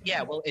Italian.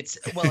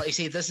 you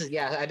see, this is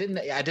I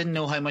didn't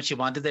know how much you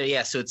wanted there.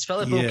 Yeah, so it's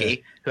Philip Yeah.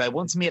 Oakey, who I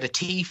once made a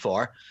tea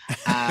for,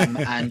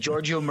 and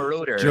Giorgio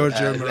Moroder,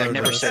 Giorgio who I've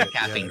never Moroder, started yeah.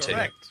 capping to.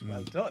 Correct.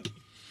 Well done.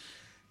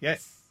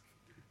 Yes.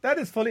 That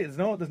is fully. There's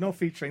no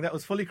featuring. That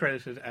was fully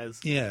credited as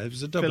Yeah, it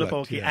was a double Philip act.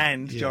 Oakey yeah.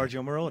 and yeah.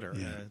 Giorgio Moroder,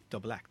 Yeah.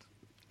 double act.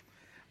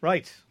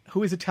 Right.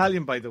 Who is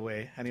Italian, by the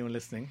way? Anyone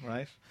listening?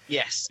 Right.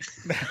 Yes,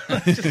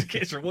 Just in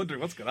case you're wondering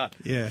what's going on.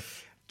 Yeah.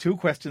 2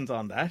 questions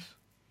on that.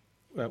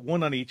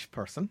 One on each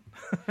person.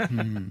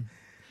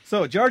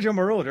 So Giorgio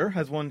Moroder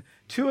has won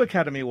 2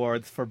 Academy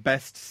Awards for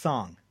Best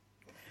Song.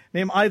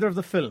 Name either of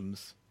the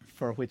films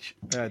for which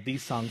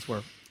these songs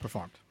were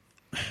performed.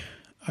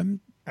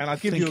 I'm And I'll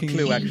give you a thinking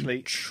clue,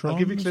 actually. Tron, I'll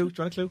give you a was clue. it?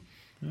 Do you want a clue?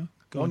 Yeah,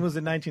 go One on. was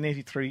in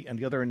 1983 and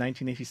the other in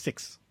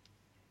 1986.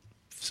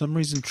 For some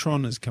reason,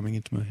 Tron is coming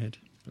into my head.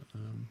 But,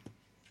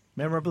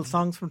 Memorable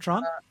songs from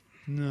Tron?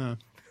 no.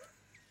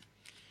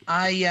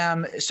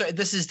 So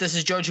this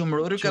is Giorgio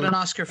Moroder got an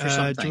Oscar for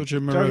something. Giorgio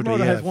Giorgio Moroder, Moroder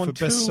yeah, has won for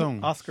 2 Best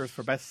Song. Oscars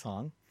for Best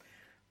Song.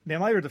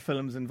 Name either of the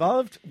films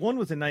involved. One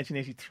was in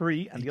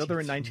 1983 and the other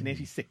in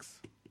 1986.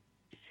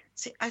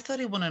 See, I thought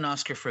he won an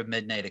Oscar for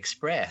Midnight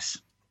Express.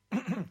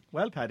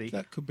 Well, Paddy,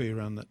 That could be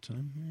around that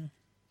time, yeah.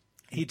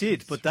 he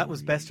did, but that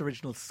was Best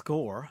Original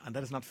Score, and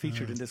that is not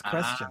featured in this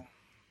question.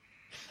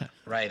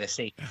 Right, I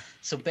see.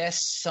 So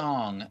best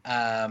song.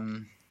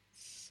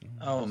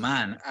 Oh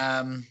man.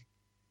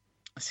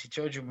 Let's see,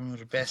 Giorgio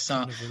Moroder, best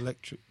song. Kind of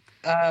electric.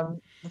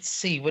 Let's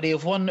see. Would he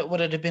have won? Would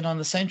it have been on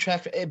the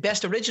soundtrack?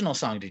 Best original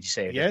song? Did you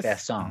say? Or Yes.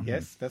 Best song.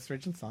 Yes, Best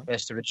Original Song.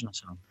 Best original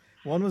song.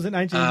 One was in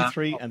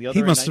 1983 and the other He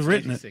in must have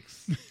written it.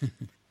 1986.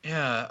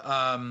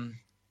 Yeah.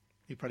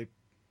 He probably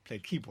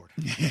played keyboard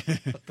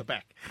at the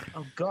back.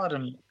 Oh God,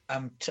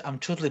 I'm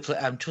totally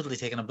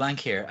taking a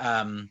blank here.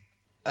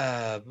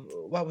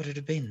 What would it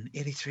have been?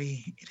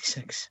 83,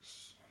 86.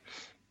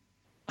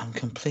 I'm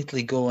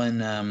completely going.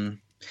 Well,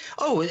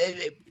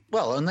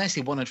 unless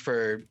he won it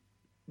for,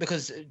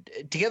 because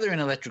Together in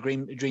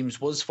Electric Dreams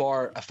was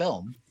for a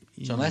film.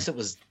 So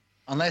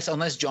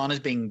unless John is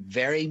being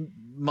very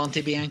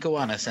Monte Bianco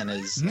on us and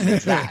is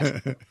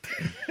that.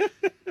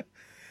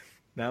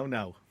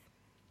 No.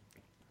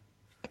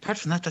 Apart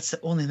from that, that's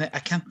the only thing I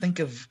can't think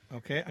of.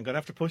 Okay, I'm going to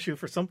have to push you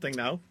for something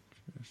now.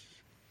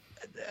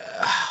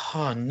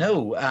 Oh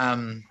no.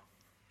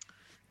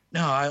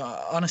 No,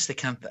 I honestly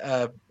can't.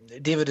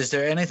 David, is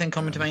there anything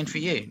coming to mind for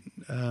you?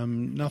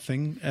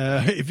 Nothing.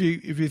 If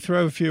you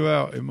throw a few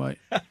out, it might.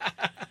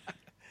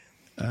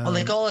 Well,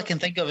 like all I can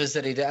think of is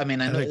that I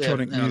know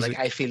Electronic music. like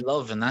I Feel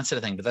Love and that sort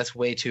of thing, but that's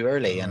way too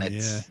early, and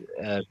it's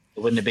it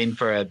wouldn't have been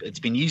for it's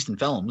been used in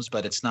films,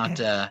 but it's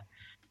not.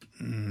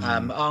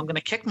 I'm going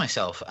to kick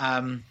myself.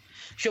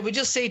 Shall we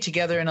just say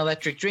Together in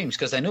Electric Dreams?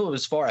 Because I know it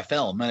was for a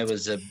film, and it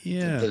was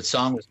the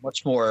song was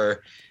much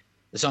more.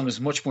 The song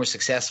was much more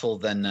successful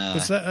than.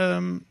 Was that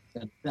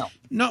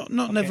not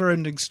Okay. Never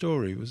Ending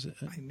Story? Was it?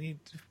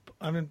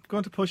 I'm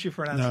going to push you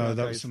for an answer. No, that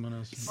guys. was someone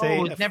else.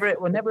 Say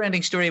Never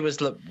Ending Story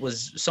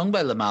was sung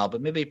by Lamal,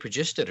 but maybe he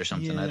produced it or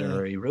something. I don't know,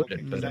 or he wrote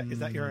it. But is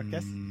that your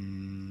guess?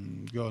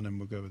 Go on, then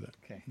we'll go with that.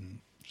 Okay.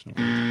 So,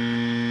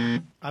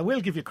 I will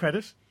give you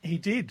credit. He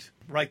did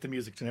write the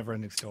music to Never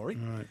Ending Story,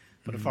 right.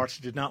 but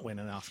unfortunately did not win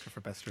an Oscar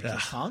for Best Original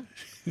Song.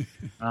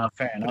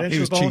 fair enough. Potential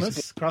was bonus.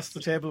 cheating. Across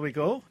the table we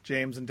go.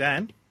 James and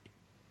Dan.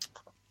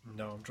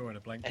 No, I'm drawing a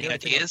blank. Any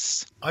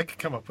ideas? I could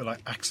come up with like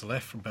Axel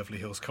F from Beverly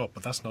Hills Cop,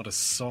 but that's not a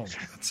song.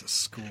 That's a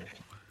score.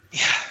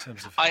 Yeah, In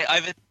terms of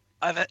I've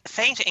a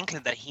faint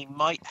inkling that he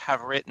might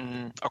have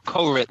written or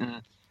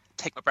co-written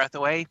 "Take My Breath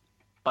Away"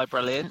 by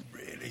Berlin,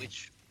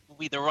 which would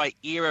be the right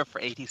era for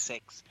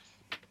 '86.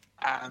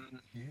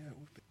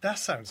 that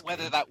sounds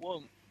Whether good. that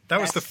won. That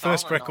was the best song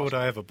first or record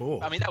not. I ever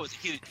bought. I mean, it was a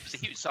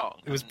huge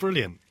song. It was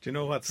brilliant. Do you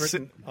know what's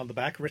written on the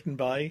back? Written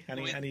by?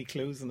 Any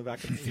clues in the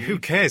back of the Who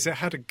cares? It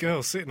had a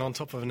girl sitting on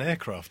top of an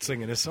aircraft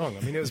singing a song.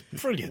 I mean, it was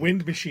brilliant.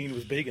 Wind Machine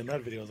was big in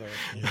that video.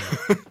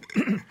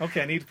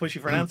 Okay, I need to push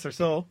you for an answer.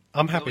 So,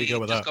 I'm Will happy we to go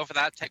with just that. go for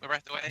that. Take My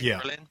Breath Away. Yeah.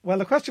 Berlin. well,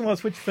 the question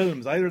was which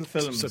films? Either of the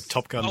films. So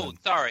Top Gun. Oh,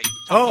 sorry.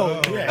 Oh,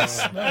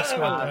 yes. That's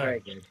what Very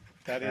good.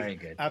 That is Very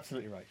good.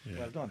 absolutely right.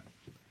 Well done.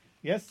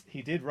 Yes,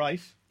 he did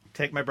write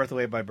Take My Breath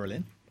Away by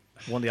Berlin.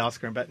 Won the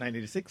Oscar in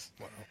 1986.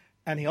 Wow.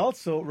 And he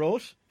also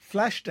wrote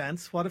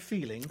Flashdance, What a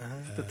Feeling,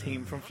 the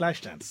theme from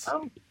Flashdance.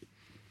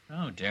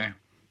 Oh dear.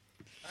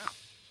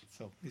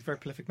 So he's a very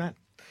prolific man.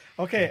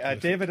 Okay,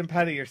 David and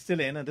Paddy are still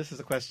in, and this is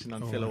a question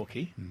on Phil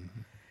Oakey.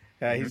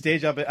 His day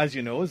job, as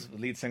you know, is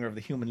lead singer of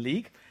the Human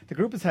League. The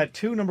group has had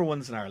 2 number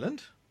ones in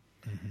Ireland.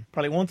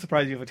 Probably won't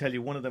surprise you if I tell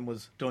you one of them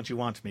was Don't You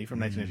Want Me from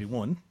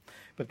 1981.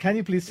 But can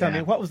you please tell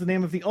me what was the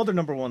name of the other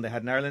number one they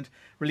had in Ireland,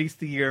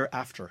 released the year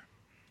after?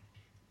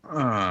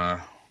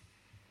 I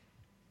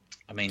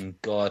mean,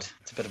 God,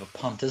 it's a bit of a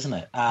punt, isn't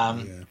it?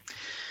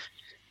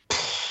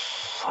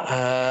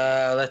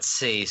 Let's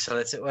see. So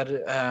let's what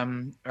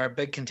our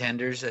big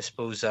contenders, I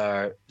suppose,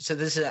 are. So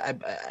this is a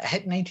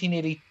hit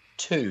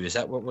 1982. Is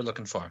that what we're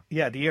looking for?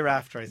 Yeah, the year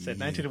after. I said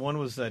 1981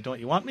 was Don't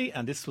You Want Me,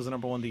 and this was the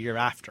number one the year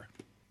after.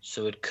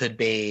 So it could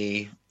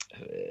be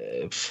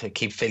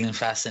Keep Feeling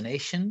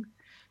Fascination,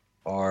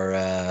 or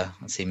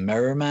let's see,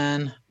 Mirror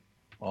Man,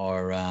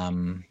 or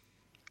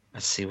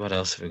let's see, what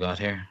else have we got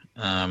here?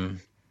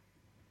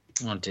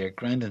 Oh dear,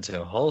 grinding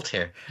to a halt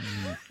here.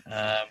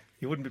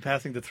 You wouldn't be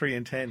passing the 3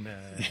 and 10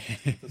 at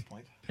this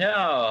point.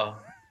 No.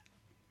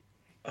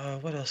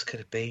 What else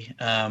could it be?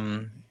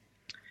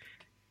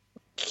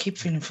 Keep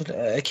Feeling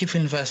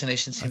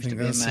Fascination I seems to think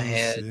be in that my sounds,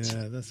 head.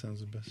 yeah, that sounds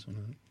the best one.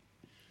 I think.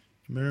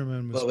 Mirror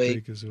Man was But wait.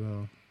 big as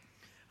well.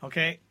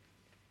 Okay.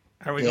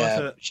 Are we Yeah,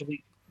 going to should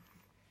we?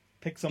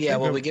 pick something? Yeah,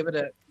 well, or- we give it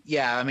a.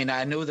 Yeah, I mean,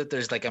 I know that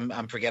there's like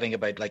I'm forgetting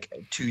about like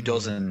 2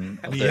 dozen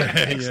of the Yeah,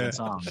 excellent yeah.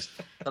 songs.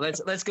 So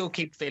let's go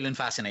Keep Feeling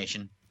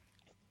Fascination.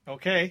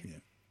 Okay.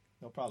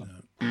 No problem.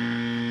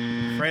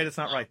 Afraid it's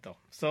not right, though.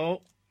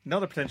 So,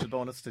 another potential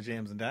bonus to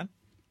James and Dan.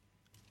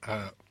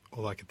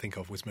 All I could think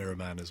of was Mirror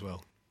Man as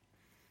well.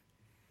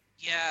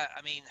 Yeah,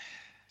 I mean,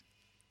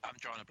 I'm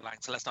drawing a blank,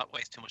 so let's not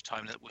waste too much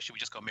time. Should we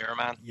just go Mirror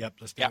Man? Yep,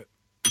 let's do Yep.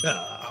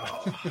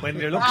 it. When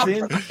you're looking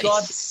in. For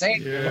God's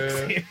sake.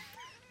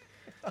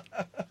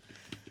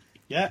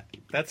 Yeah,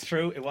 that's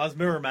true. It was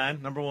Mirror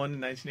Man, number one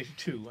in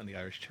 1982 on the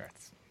Irish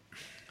charts.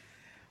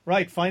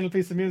 Right, final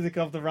piece of music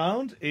of the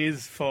round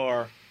is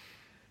for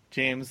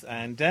James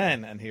and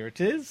Dan. And here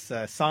it is.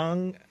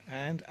 Song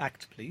and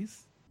act,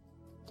 please.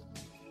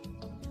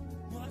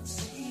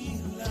 What's he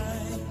like?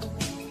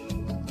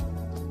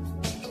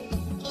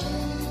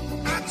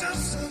 I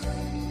just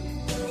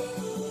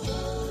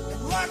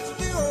watch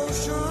the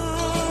ocean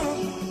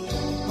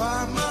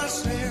by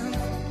myself,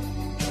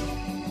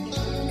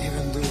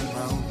 even doing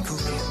my own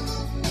cooking.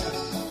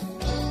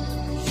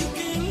 You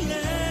can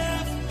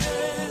laugh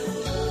and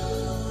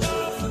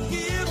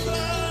forgive,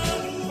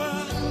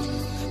 but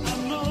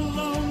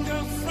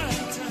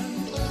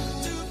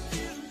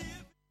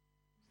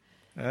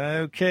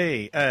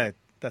Okay,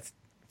 that's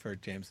for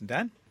James and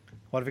Dan.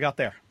 What have we got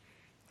there?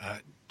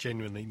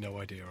 Genuinely no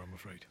idea, I'm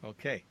afraid.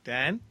 Okay,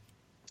 Dan.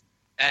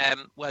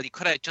 Well, you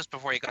could have, just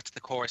before you got to the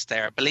chorus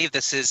there, I believe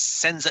this is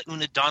Senza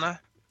una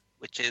donna,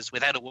 which is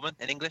Without a Woman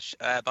in English,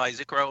 by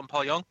Zucchero and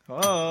Paul Young.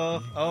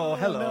 Oh,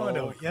 hello. No, I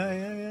know.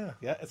 Yeah.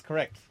 Yeah, it's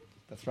correct.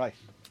 That's right.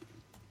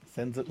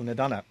 Senza una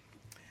donna.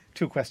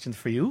 2 questions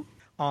for you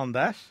on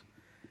that.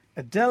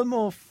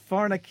 Adelmo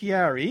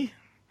Farnachiari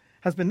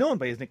has been known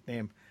by his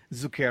nickname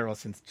Zucchero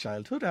since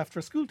childhood after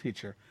a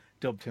schoolteacher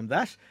dubbed him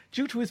that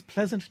due to his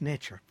pleasant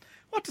nature.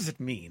 What does it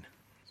mean?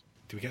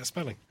 Do we get a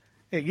spelling?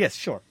 Yes,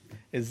 sure.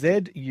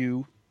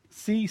 Zucchero.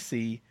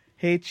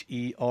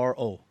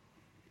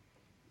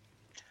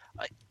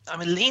 I'm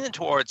leaning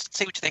towards,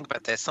 see what you think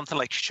about this, something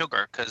like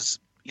sugar, because,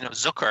 you know,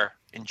 Zucker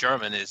in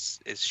German is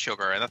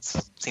sugar, and that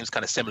seems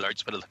kind of similar,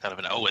 just with a kind of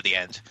an O at the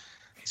end.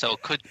 So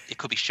it could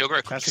be sugar,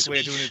 it could Classic be way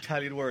of sweet. doing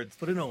Italian words.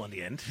 Put an O on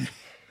the end.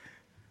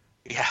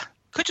 Yeah,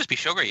 could just be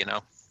sugar, you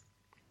know.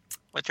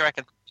 What do you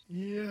reckon?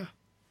 Yeah.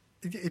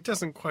 It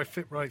doesn't quite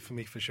fit right for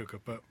me for sugar,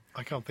 but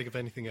I can't think of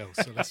anything else,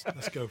 so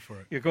let's go for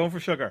it. You're going for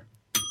sugar.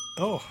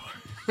 Oh.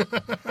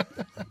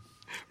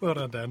 Well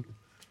done, Dan.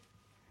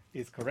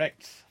 Is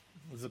correct.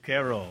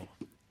 Zucchero.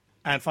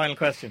 And final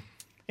question.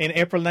 In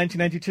April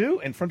 1992,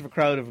 in front of a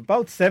crowd of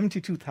about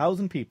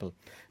 72,000 people,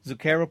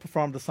 Zucchero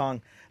performed the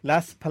song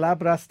Las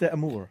Palabras de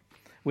Amor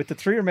with the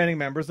 3 remaining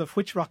members of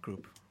which rock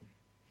group?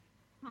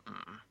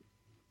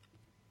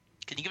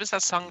 Can you give us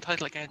that song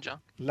title again, John?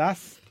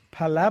 Las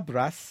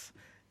Palabras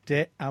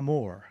de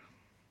Amor.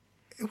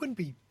 It wouldn't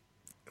be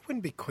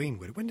Queen,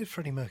 would it? When did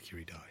Freddie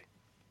Mercury die?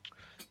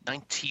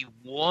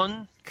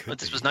 91? But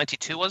this was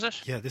 92, was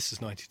it? Yeah, this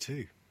is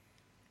 92.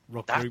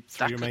 Rock That- group, that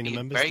 3 could remaining be a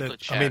members. very There-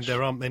 good I mean, shout.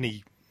 there aren't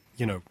many,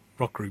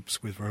 rock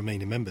groups with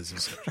remaining members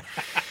as such.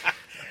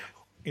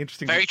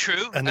 Interesting. Very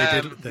true. And they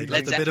did Led a bit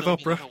of Zeppelin would be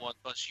opera. another one,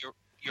 but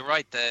you're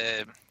right.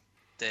 The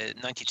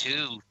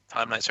 92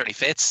 timeline certainly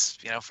fits.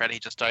 You know, Freddie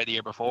just died the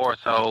year before,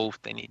 so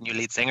they need a new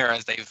lead singer,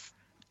 as they've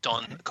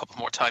done a couple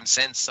more times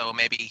since. So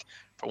maybe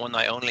for one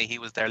night only, he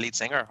was their lead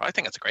singer. I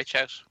think that's a great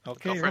shout.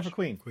 Okay, Go you're for going for it.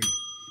 Queen. Queen.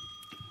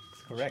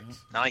 Correct.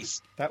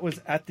 Nice. That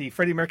was at the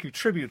Freddie Mercury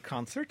tribute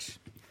concert.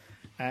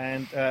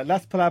 And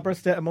Las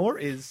Palabras de Amor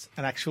is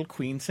an actual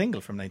Queen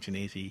single from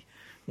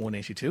 1981,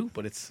 82,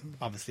 but it's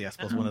obviously, I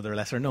suppose, one of their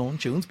lesser known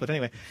tunes. But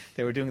anyway,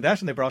 they were doing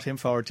that and they brought him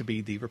forward to be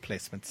the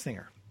replacement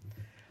singer.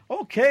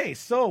 Okay,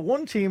 so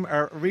one team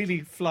are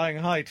really flying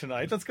high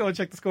tonight. Let's go and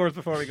check the scores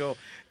before we go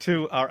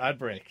to our ad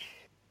break.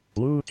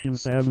 Blue team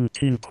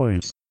 17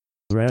 points.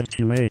 Red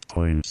team 8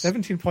 points.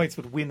 17 points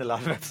would win a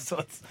lot of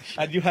episodes,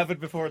 and you have it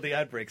before the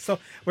ad break. So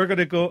we're going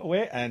to go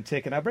away and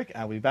take an ad break,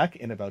 and we'll be back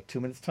in about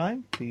 2 minutes'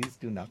 time. Please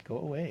do not go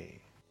away.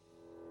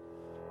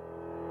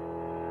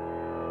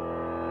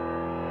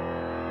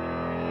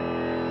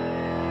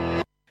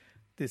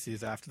 This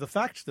is After the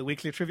Fact, the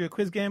weekly trivia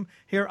quiz game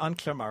here on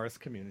Claremorris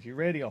Community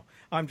Radio.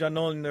 I'm John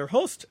Nolan, your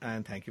host,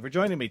 and thank you for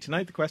joining me.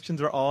 Tonight the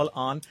questions are all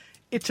on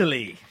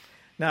Italy.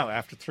 Now,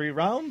 after 3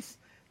 rounds,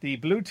 the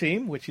blue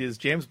team, which is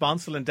James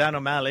Bonsall and Dan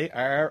O'Malley,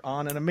 are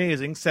on an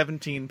amazing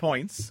 17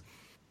 points.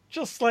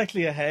 Just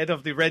slightly ahead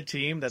of the red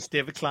team, that's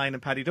David Klein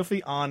and Paddy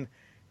Duffy, on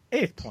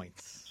 8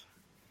 points.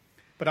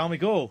 But on we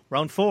go.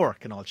 Round 4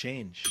 can all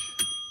change.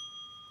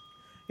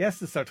 Yes,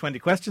 this is our 20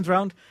 questions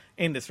round.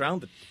 In this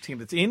round, the team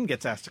that's in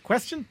gets asked a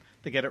question.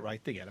 They get it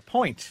right, they get a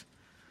point.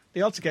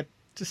 They also get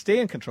to stay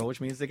in control, which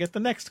means they get the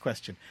next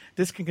question.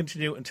 This can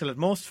continue until at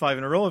most 5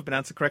 in a row have been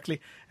answered correctly,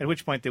 at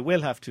which point they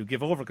will have to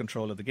give over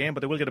control of the game,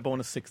 but they will get a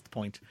bonus 6th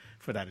point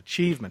for that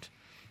achievement.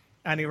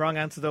 Any wrong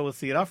answer, though, will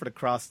see it offered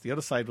across. The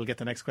other side will get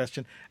the next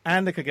question,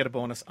 and they could get a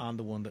bonus on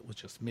the one that was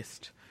just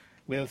missed.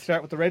 We'll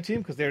start with the red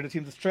team, because they're the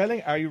team that's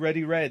trailing. Are you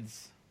ready,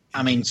 Reds?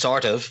 I mean,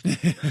 sort of.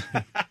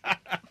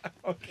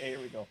 Okay, here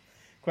we go.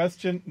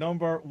 Question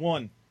number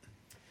 1.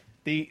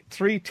 The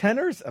Three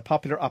Tenors, a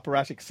popular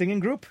operatic singing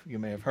group, you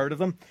may have heard of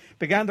them,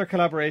 began their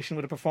collaboration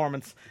with a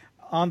performance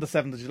on the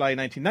 7th of July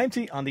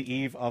 1990 on the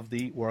eve of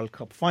the World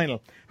Cup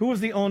final. Who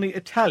was the only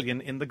Italian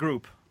in the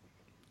group?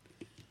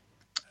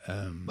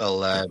 Well,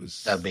 that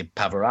that'd be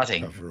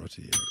Pavarotti. Pavarotti,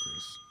 yeah, of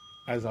course.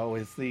 As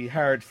always, the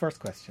hard first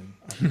question.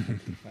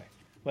 Right.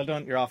 Well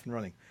done, you're off and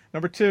running.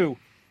 Number 2.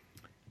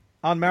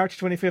 On March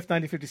 25th,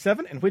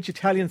 1957, in which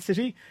Italian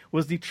city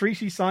was the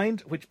treaty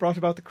signed which brought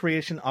about the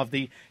creation of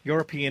the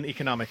European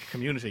Economic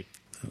Community?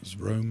 That was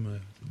Rome.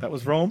 That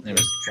was Rome. It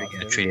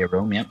was Treaty of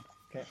Rome, yeah.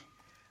 Okay.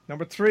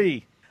 Number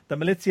 3. The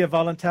Milizia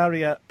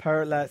Volontaria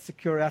per la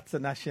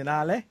Sicurezza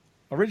Nazionale,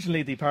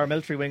 originally the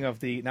paramilitary wing of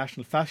the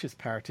National Fascist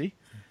Party,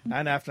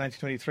 and after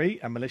 1923,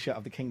 a militia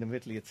of the Kingdom of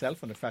Italy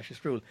itself under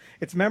fascist rule.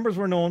 Its members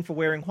were known for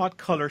wearing what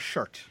colour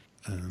shirt?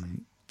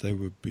 They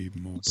would be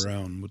more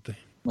brown, would they?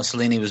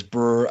 Mussolini was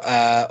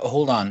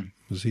hold on.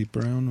 Was he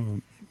brown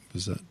or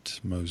was that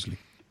Mosley?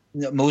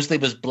 No, Mosley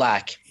was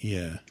black.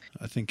 Yeah,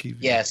 I think he.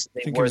 Yes, I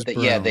they think he were was the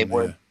brown, they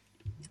were.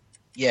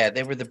 Yeah,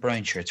 they were the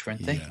brown shirts,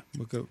 weren't they? Yeah,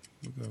 we'll go.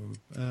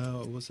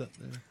 What was that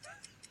there?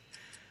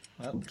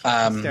 Well, Um,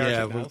 started yeah,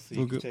 now, we'll so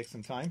you go- can take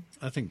some time.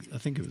 I think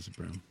it was a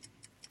brown.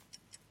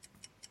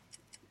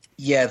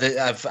 Yeah,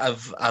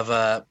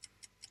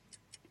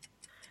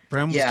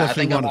 Brown was yeah. I definitely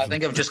think one of I them.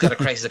 think I've just got a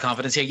crisis of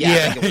confidence here. Yeah,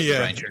 I think it was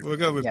Brown shirt. We'll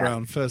go with Yeah.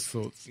 Brown. First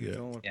thoughts. Yeah.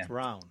 Going with Yeah.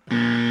 Brown.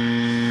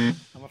 I'm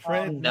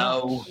afraid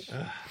No.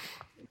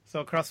 So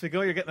across we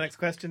go. You're getting the next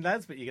question,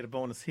 lads, but you get a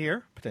bonus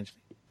here, potentially.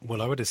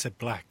 Well, I would have said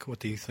black. What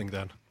do you think,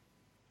 Dan?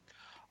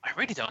 I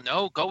really don't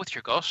know. Go with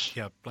your gut.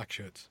 Yeah, black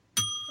shirts.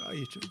 Oh,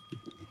 you should-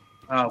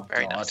 Oh,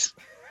 Very God. nice.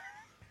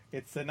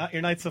 It's not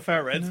your night so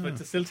far, Reds, but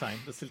it's still time.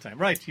 There's still time.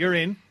 Right, you're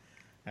in.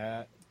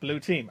 Blue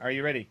team, are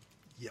you ready?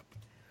 Yep.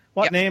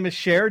 What Yep. name is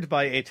shared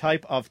by a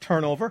type of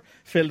turnover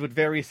filled with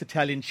various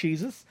Italian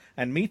cheeses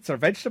and meats or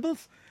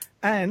vegetables,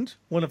 and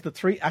one of the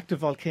 3 active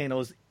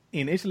volcanoes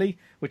in Italy,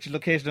 which is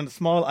located on a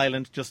small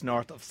island just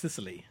north of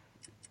Sicily?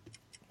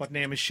 What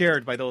name is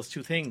shared by those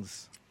 2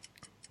 things?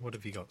 What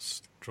have you got?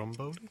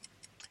 Stromboli?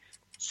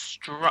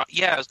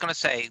 Yeah, I was going to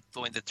say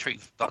the 3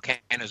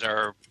 volcanoes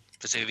are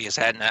Vesuvius,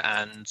 Etna,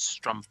 and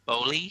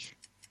Stromboli.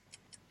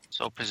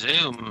 So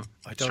presume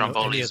I don't know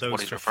Stromboli any is of those what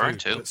he's for referring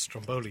food, to. but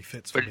Stromboli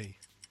fits for But- me.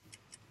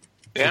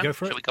 Yeah, go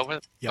for should it? we go for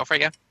it? Yeah. Go for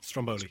it, yeah.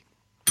 Stromboli.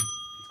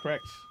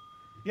 Correct.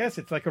 Yes,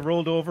 it's like a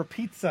rolled over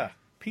pizza.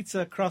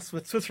 Pizza crossed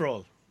with Swiss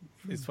roll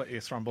is what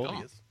a stromboli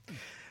Oh. is.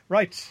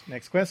 Right,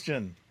 next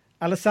question.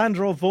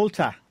 Alessandro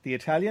Volta, the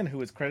Italian who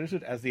is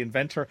credited as the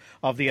inventor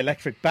of the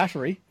electric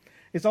battery,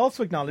 is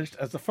also acknowledged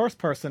as the first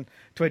person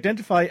to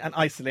identify and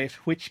isolate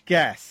which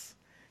gas.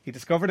 He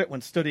discovered it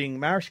when studying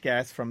marsh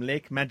gas from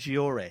Lake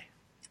Maggiore.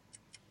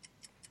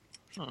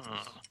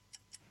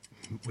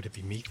 Would it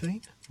be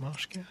methane?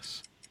 Marsh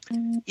gas?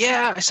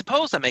 Yeah, I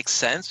suppose that makes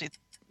sense.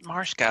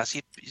 Marsh gas,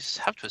 you just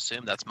have to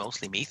assume that's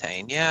mostly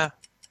methane, yeah.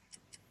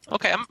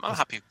 Okay, I'm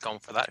happy going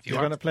for that if you You're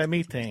are. going to play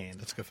methane.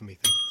 Let's go for methane.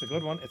 It's a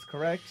good one. It's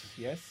correct.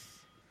 Yes.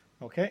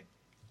 Okay.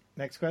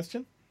 Next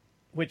question.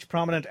 Which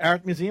prominent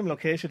art museum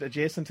located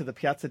adjacent to the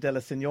Piazza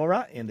della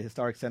Signora in the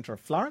historic centre of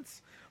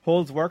Florence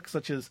holds works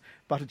such as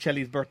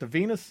Botticelli's Birth of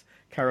Venus,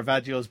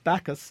 Caravaggio's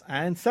Bacchus,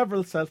 and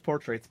several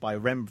self-portraits by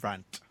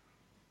Rembrandt?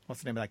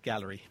 What's the name of that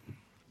gallery?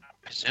 I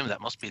presume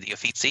that must be the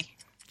Uffizi.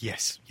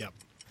 Yes, yep.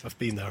 I've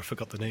been there. I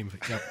forgot the name of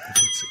it. Yep,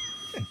 Uffizi.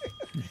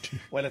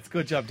 Well, it's a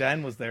good job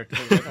Dan was there.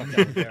 Dan was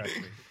there,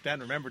 actually. Dan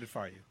remembered it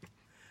for you.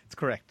 It's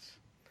correct.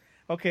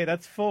 Okay,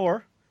 that's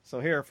 4. So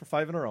here for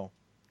 5 in a row.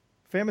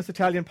 Famous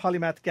Italian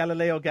polymath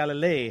Galileo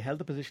Galilei held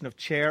the position of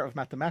chair of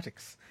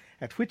mathematics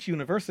at which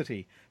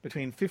university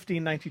between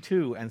 1592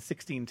 and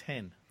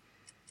 1610?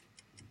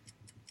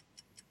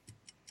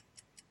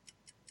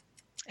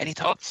 Any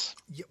thoughts?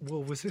 Yeah,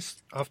 well, was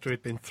this after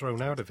he'd been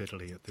thrown out of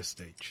Italy at this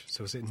stage?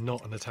 So is it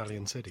not an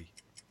Italian city?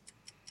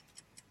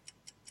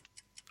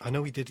 I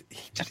know he did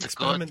That's a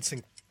experiments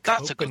in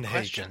that's a good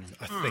Copenhagen,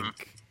 question. I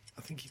think.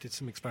 I think he did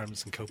some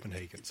experiments in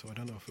Copenhagen, so I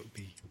don't know if it would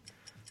be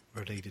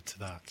related to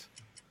that.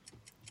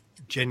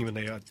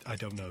 Genuinely, I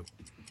don't know.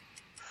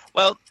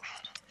 Well,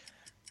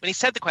 when he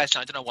said the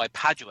question, I don't know why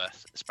Padua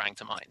sprang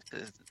to mind.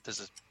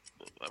 There's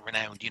a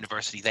renowned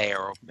university there,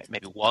 or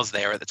maybe was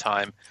there at the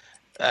time.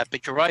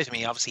 But you're right. I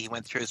mean, obviously, he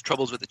went through his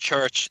troubles with the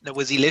church. Now,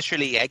 was he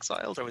literally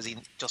exiled, or was he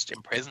just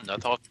imprisoned? I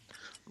thought,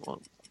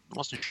 well,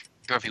 wasn't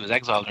sure if he was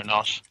exiled or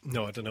not.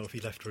 No, I don't know if he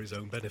left for his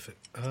own benefit.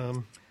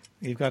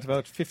 You've got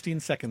about 15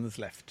 seconds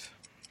left.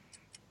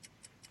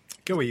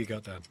 Go where you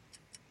got, Dan.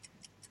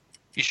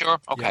 You sure?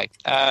 Okay.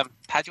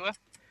 Padua.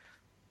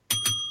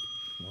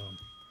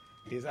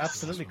 He's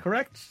absolutely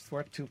correct. It's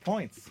worth 2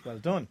 points. Well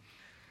done.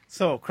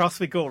 So, cross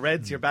we go,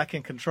 Reds. You're back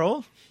in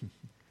control.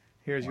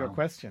 Here's your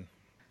question.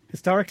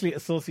 Historically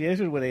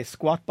associated with a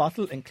squat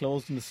bottle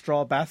enclosed in a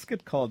straw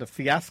basket called a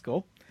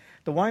fiasco,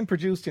 the wine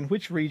produced in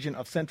which region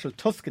of central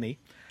Tuscany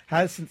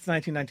has, since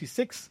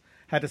 1996,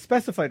 had a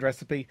specified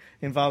recipe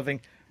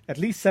involving at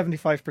least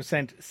 75%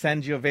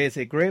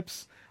 Sangiovese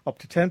grapes, up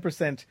to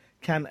 10%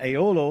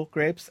 Canaiolo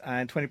grapes,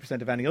 and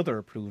 20% of any other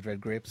approved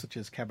red grapes, such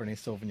as Cabernet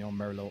Sauvignon,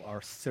 Merlot,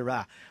 or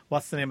Syrah.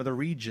 What's the name of the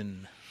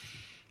region?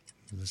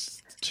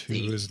 There's 2,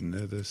 isn't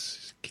there?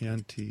 There's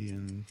Chianti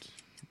and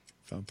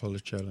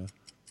Valpolicella.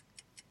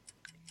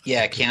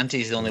 Yeah,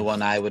 Chianti's the only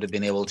one I would have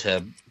been able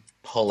to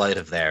pull out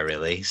of there,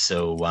 really.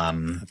 So I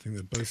think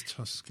they're both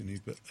Tuscany,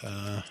 but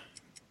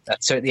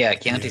that's certainly, yeah,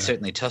 Chianti's Yeah.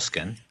 certainly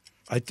Tuscan.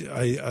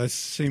 I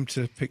seem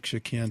to picture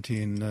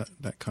Chianti in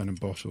that kind of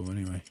bottle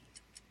anyway.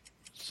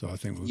 So I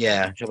think we'll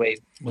Yeah, shall we?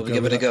 Will we go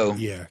give with it a that. go?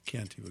 Yeah,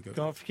 Chianti. We'll go.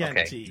 Go for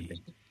Chianti.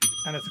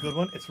 And it's a good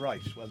one. It's right.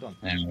 Well done.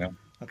 There we go.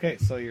 Okay,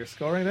 so you're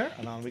scoring there,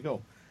 and on we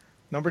go.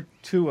 Number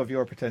 2 of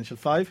your potential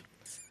 5.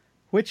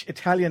 Which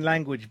Italian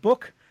language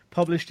book,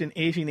 published in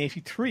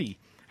 1883,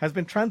 has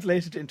been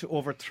translated into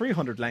over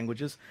 300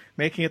 languages,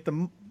 making it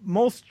the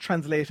most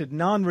translated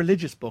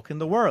non-religious book in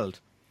the world?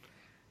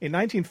 In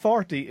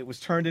 1940, it was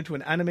turned into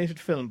an animated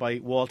film by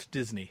Walt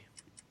Disney.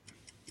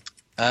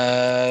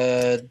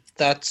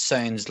 That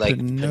sounds like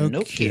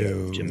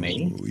Pinocchio to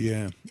me.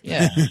 Yeah.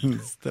 Yeah.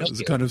 That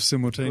was kind of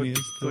simultaneous.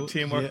 Good thought.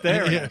 teamwork Yeah.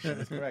 there. Yeah. Actually.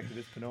 That's correct. It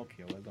is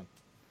Pinocchio. Well done.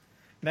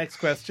 Next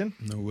question.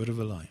 No word of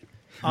a lie.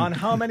 On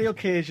how many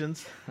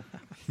occasions...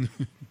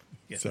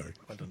 Yes, Sorry.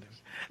 well done,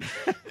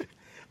 David.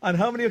 On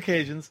how many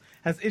occasions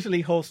has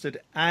Italy hosted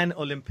an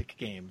Olympic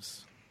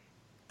Games?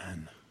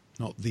 An,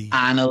 not the.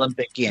 An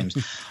Olympic Games.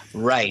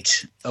 Right.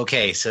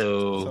 Okay,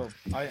 so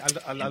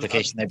I'll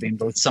implication they've been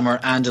both summer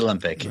and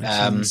Olympic.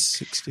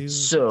 1960s?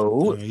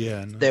 So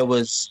yeah, no. there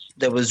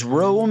was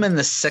Rome in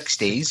the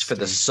 60s for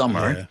the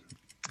summer, Yeah.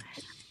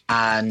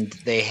 and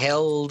they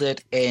held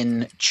it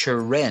in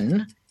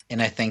Turin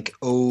in, I think,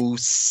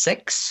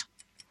 06,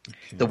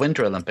 the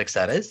Winter Olympics,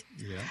 that is.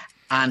 Yeah.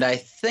 And I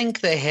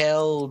think they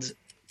held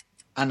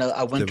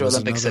a Winter was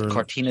Olympics at another-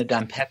 Cortina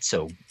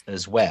d'Ampezzo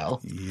as well.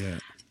 Yeah.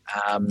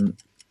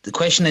 The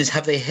question is,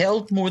 have they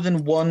held more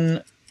than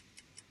one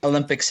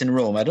Olympics in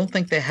Rome? I don't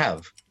think they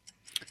have.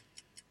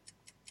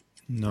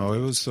 No, it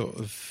was sort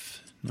of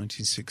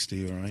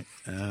 1960, all right.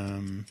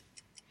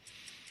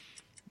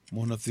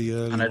 One of the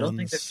early And I don't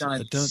ones. think they've done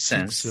it I don't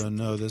since. think so.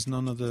 No, there's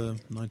none of the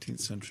 19th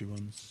century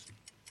ones.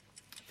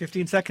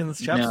 15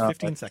 seconds, chaps. No.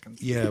 15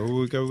 seconds. Yeah, will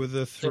we go with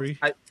the three?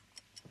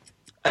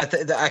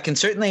 I can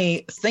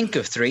certainly think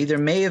of three. There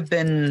may have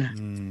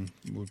been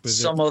Would be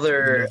some the-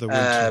 other. another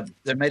winter.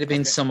 There might have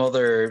been some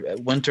other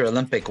Winter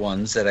Olympic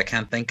ones that I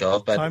can't think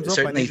of, but Time's up. I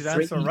certainly need you to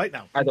three answer right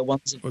now. are the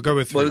ones. We'll go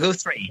with three. We'll go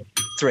three.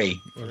 Three.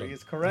 Three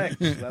is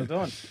correct. Well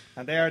done.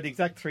 And they are the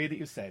exact three that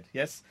you said.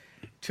 Yes.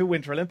 2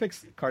 Winter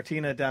Olympics,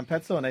 Cortina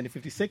d'Ampezzo in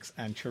 1956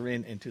 and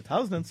Turin in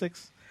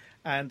 2006,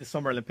 and the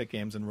Summer Olympic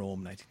Games in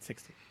Rome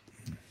 1960.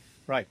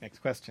 Right, next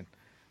question.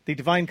 The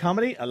Divine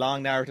Comedy, a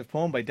long narrative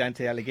poem by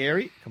Dante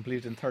Alighieri,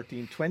 completed in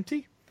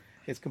 1320,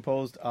 is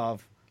composed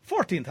of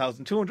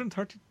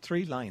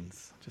 14,233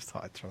 lines. Just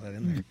thought I'd throw that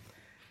in there.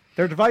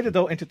 They're divided,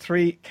 though, into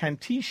 3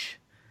 cantiche.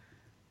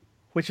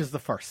 Which is the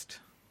first?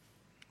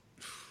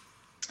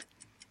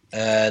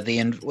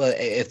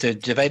 If they're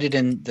divided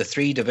in the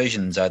 3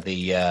 divisions, are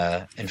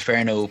the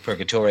Inferno,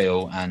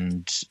 Purgatorio,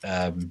 and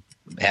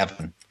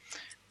Heaven,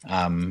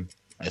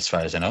 as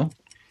far as I know.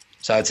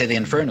 So I'd say the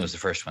Inferno is the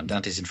first one.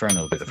 Dante's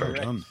Inferno would be the first.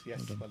 Correct. done.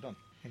 Yes, well done.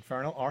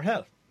 Inferno or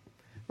Hell.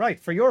 Right,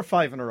 for your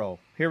 5 in a row,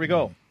 here we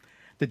go.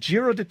 The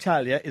Giro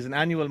d'Italia is an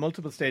annual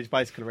multiple-stage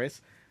bicycle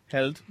race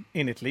held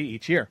in Italy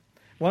each year.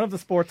 One of the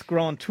sport's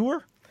Grand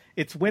Tour,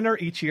 its winner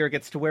each year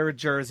gets to wear a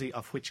jersey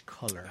of which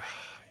colour?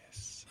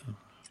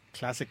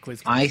 Classic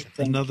quiz. I question.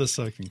 think Another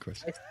cycling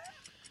question.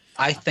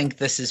 I think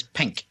this is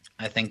pink.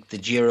 I think the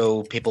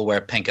Giro people wear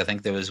pink. I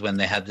think there was when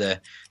they had the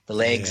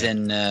legs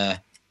in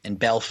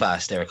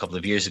Belfast there a couple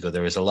of years ago.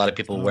 There was a lot of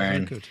people Oh,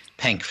 wearing very good.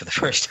 pink for the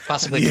first,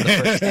 possibly for the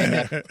first time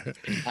ever. So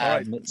They I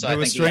were think, I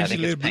think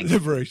strangely it's pink.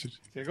 liberated. So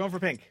you're going for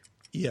pink.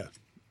 Yeah.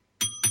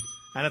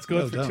 And it's good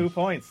Well for done. 2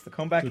 points. The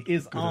comeback Good-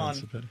 is good on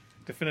answer, Paddy.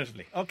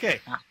 definitively. Okay,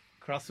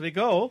 across we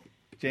go.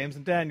 James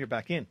and Dan, you're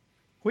back in.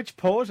 Which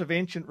poet of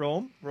ancient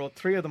Rome wrote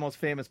 3 of the most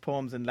famous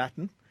poems in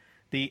Latin?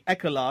 The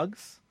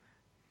Eclogues,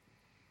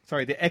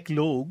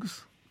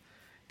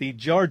 the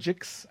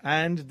Georgics,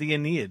 and the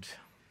Aeneid.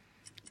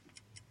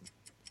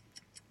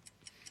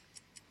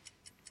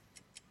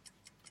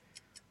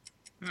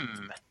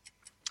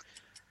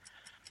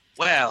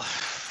 Well,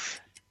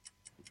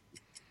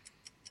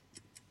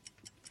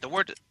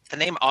 the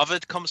name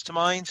Ovid comes to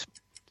mind.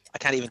 I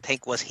can't even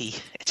think. Was he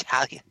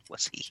Italian?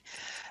 Was he?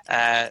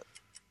 I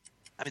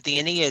mean, the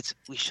Aeneid.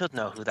 We should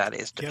know who that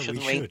is, Yeah, we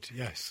shouldn't should.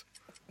 Yes.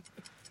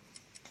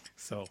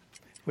 So,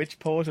 which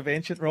poet of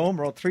ancient Rome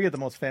wrote 3 of the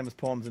most famous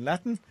poems in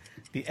Latin?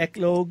 The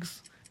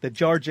Eclogues, the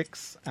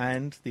Georgics,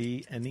 and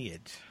the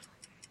Aeneid.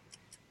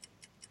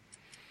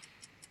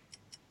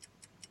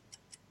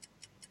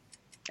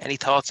 Any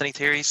thoughts? Any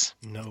theories?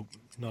 No,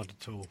 not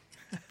at all.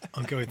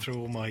 I'm going through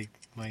all my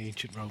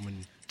ancient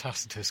Roman.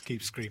 Tacitus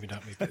keeps screaming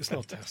at me, but it's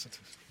not Tacitus.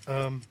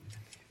 Aeneid.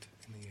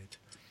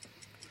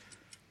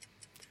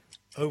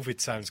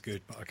 Ovid sounds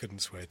good, but I couldn't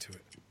swear to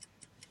it.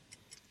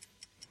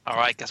 All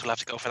right, guess we'll have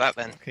to go for that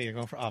then. Okay, you're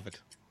going for Ovid.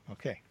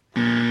 Okay.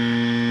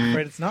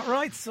 Afraid it's not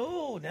right,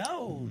 so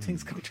no,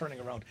 things could be turning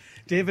around.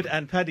 David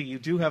and Paddy, you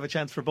do have a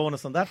chance for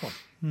bonus on that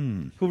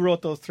one. Who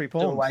wrote those 3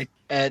 poems?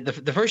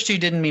 The first 2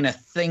 didn't mean a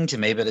thing to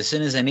me, but as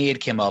soon as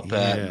Aeneid came up,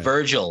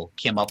 Virgil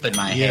came up in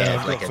my Yeah, head.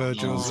 I've like got a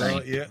Virgil as well.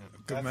 thing. Yeah,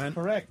 good That's man.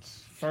 correct.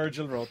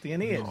 Virgil wrote the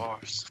Aeneid.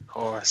 Of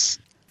course.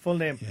 Full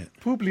name,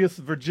 Publius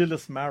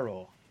Virgilius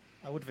Maro.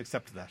 I would have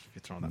accepted that if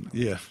you'd thrown that.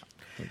 Yeah.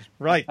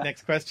 Right,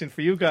 next question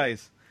for you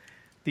guys.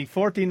 The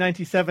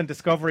 1497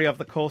 discovery of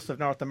the coast of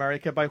North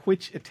America by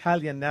which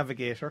Italian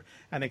navigator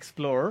and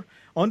explorer,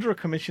 under a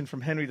commission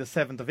from Henry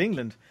VII of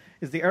England,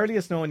 is the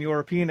earliest known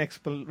European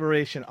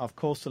exploration of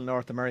coastal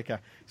North America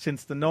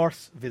since the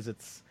Norse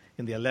visits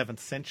in the 11th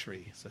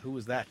century. So who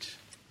was that?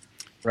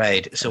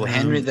 Right. So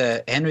Henry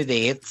the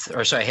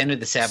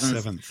Seventh.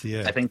 Seventh,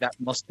 yeah. I think that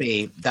must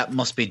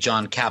be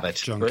John Cabot.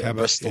 John Br- Cabot,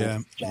 Bristol yeah.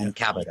 John Yeah.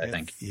 Cabot, I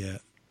think. Yeah.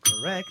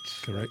 Correct.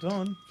 Correct. Well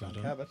done. Well John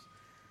done.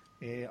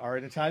 Cabot. Or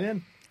in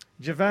Italian,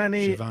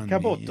 Giovanni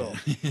Caboto.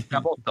 yeah.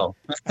 Caboto.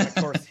 And of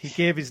course, he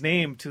gave his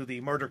name to the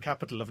murder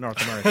capital of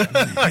North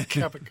America,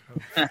 Cabot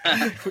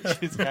Cove. which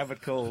is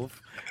Cabot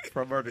Cove,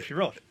 from Murder, She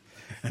Wrote.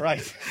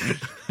 Right.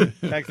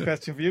 Next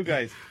question for you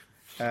guys.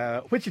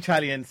 Which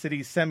Italian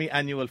city's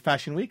semi-annual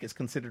fashion week is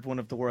considered one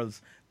of the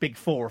world's big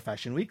 4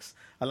 fashion weeks,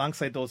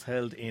 alongside those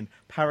held in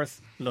Paris,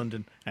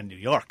 London, and New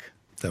York?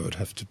 That would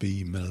have to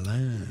be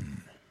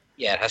Milan.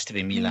 Yeah, it has to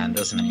be Milan,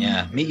 doesn't it?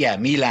 Yeah,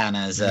 Milan,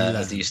 as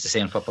they used to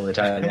say in football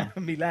Italia.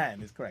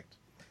 Milan is correct.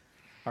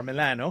 Or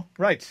Milano.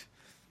 Right.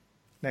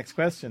 Next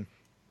question.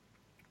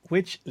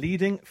 Which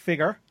leading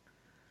figure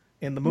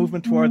in the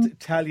movement towards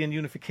Italian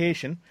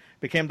unification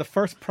became the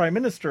first Prime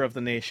Minister of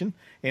the nation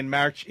in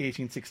March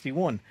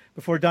 1861,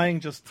 before dying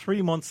just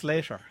 3 months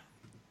later?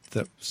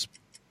 That was,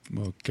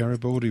 well,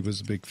 Garibaldi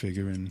was a big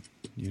figure in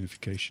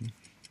unification.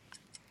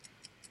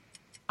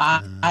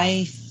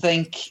 I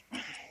think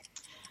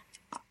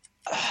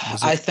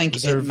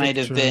was there it a might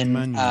have Victor been.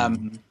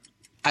 Emmanuel?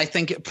 I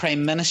think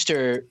Prime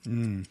Minister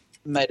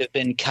might have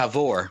been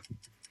Cavour.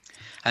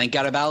 I think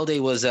Garibaldi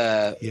was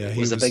a he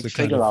was a was big the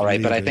figure, kind of all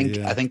right. But I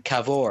leader, think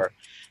Cavour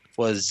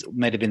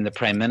might have been the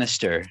Prime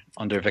Minister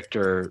under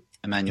Victor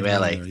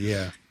Emanuele.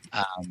 Yeah.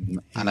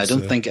 And I was,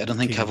 don't think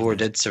king. Cavour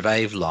did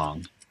survive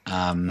long.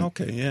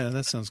 Okay, yeah,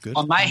 that sounds good.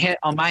 On my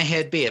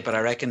head be it, but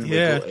I reckon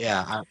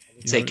I'd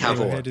say Your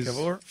Cavour. head is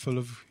Cavour. full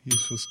of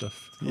useful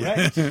stuff.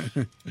 Correct.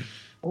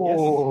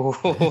 Oh,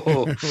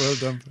 Well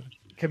done.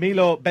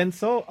 Camillo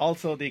Benso,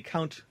 also the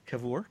Count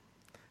Cavour.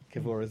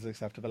 Cavour is the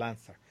acceptable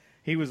answer.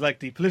 He was like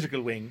the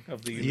political wing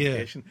of the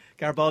unification.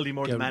 Garibaldi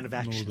more the man of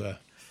action. More there.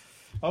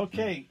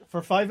 Okay,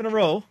 for 5 in a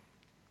row,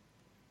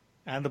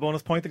 and the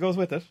bonus point that goes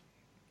with it.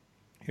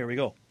 Here we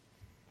go.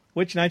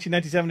 Which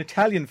 1997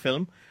 Italian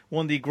film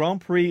won the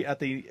Grand Prix at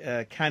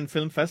the Cannes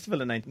Film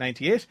Festival in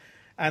 1998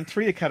 and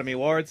 3 Academy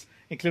Awards,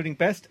 including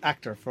Best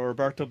Actor for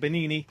Roberto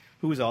Benigni,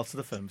 who was also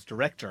the film's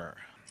director?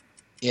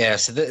 yeah.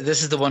 So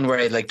this is the one where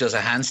he does a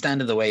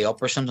handstand on the way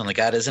up or something like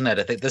that, isn't it?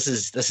 I think this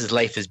is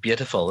Life is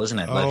Beautiful, isn't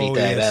it? La Oh,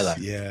 Vita è Bella.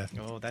 yes,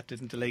 yeah. Oh, that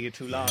didn't delay you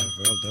too long.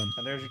 Well done.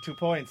 And there's your 2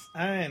 points.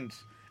 And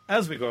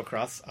as we go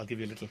across, I'll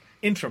give you a little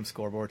interim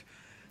scoreboard.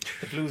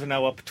 The Blues are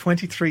now up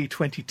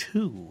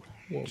 23-22.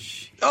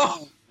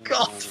 Oh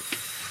God!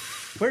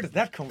 Where did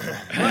that come from?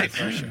 Right,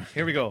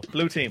 here we go.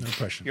 Blue team,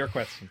 pressure. your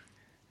question.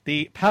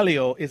 The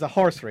Palio is a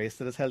horse race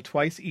that is held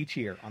twice each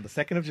year, on the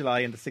 2nd of July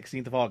and the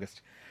 16th of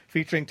August,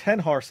 featuring 10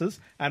 horses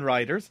and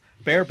riders,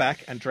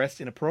 bareback and dressed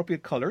in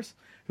appropriate colours,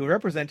 who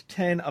represent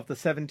 10 of the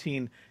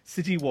 17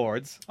 city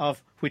wards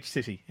of which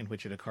city in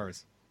which it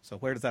occurs. So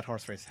where does that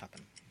horse race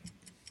happen?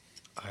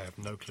 I have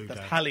no clue. The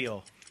Dan.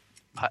 Palio.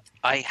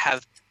 I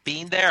have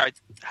been there. I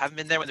haven't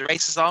been there when the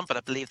race is on, but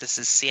I believe this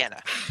is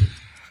Siena.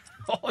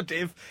 Oh,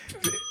 Dave.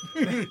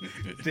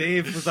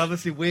 Dave was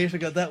obviously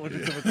waiting on that one to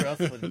come across,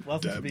 but it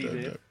wasn't me,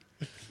 Dave.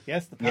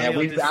 Yes, the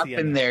Palio. Yeah, I've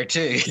been there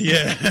too.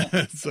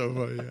 Yeah.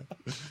 So,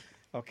 yeah.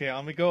 Okay,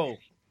 on we go.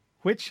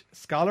 Which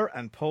scholar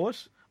and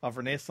poet of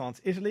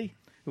Renaissance Italy,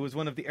 who was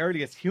one of the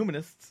earliest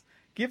humanists,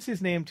 gives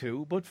his name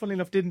to, but funnily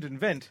enough didn't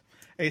invent,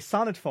 a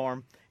sonnet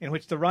form in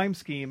which the rhyme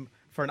scheme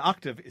for an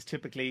octave is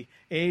typically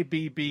A,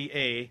 B, B,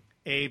 A,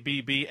 A,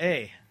 B, B,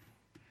 A.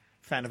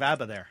 Fan of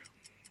ABBA there.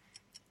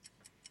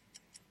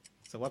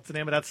 So what's the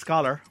name of that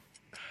scholar?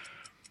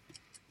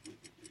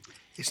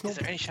 It's Is not.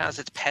 there any chance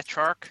it's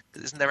Petrarch?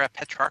 Isn't there a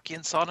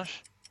Petrarchian sonnet?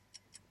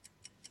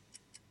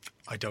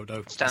 I don't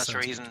know. Stands to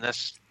reason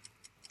that,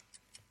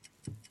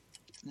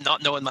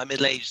 not knowing my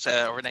middle-aged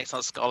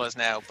Renaissance scholars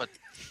now, but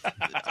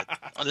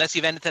unless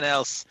you've anything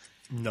else,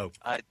 No.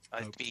 I'd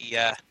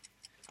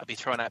be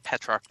throwing out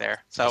Petrarch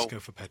there. So Let's go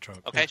for Petrarch.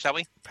 okay, shall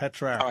we?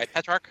 Petrarch. All right,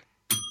 Petrarch.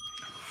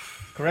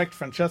 Correct,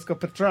 Francesco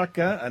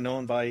Petrarca,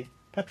 known by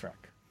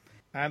Petrarch.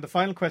 And the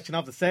final question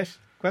of the set,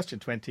 question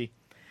 20.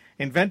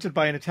 Invented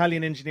by an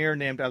Italian engineer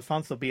named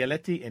Alfonso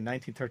Bialetti in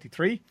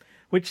 1933,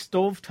 which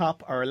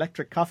stovetop or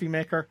electric coffee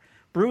maker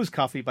brews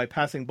coffee by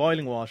passing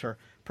boiling water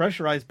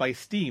pressurized by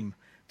steam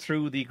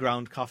through the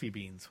ground coffee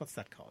beans? What's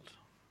that called?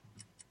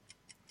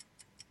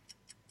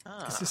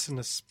 Is this an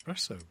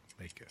espresso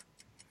maker?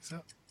 Is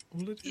that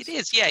all it is? It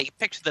is, yeah. You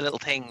picture the little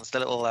things, the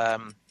little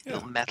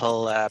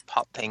metal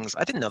pot things.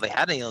 I didn't know they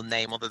had any other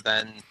name other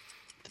than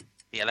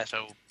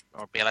Bialetto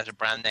or Bialetto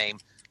brand name.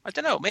 I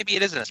don't know. Maybe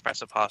it is an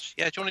espresso pot.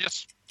 Yeah, do you want to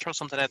just throw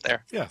something out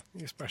there? Yeah,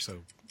 the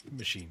espresso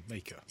machine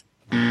maker.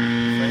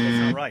 Afraid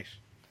that's not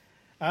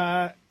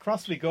right.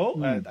 Cross we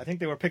go. I think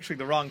they were picturing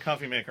the wrong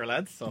coffee maker,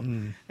 lads. So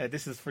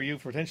this is for you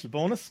for potential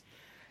bonus.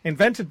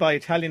 Invented by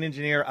Italian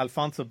engineer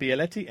Alfonso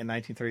Bialetti in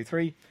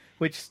 1933,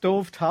 which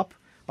stovetop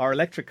or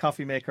electric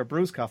coffee maker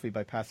brews coffee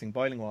by passing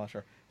boiling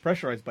water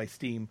pressurized by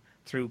steam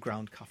through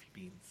ground coffee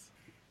beans.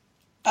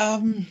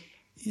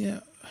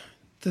 Yeah.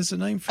 There's a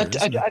name for it.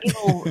 I isn't it?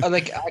 don't know.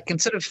 I can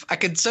sort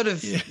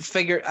of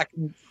figure.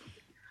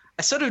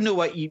 I sort of know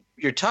what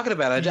you're talking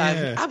about. I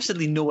have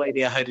absolutely no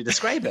idea how to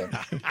describe it.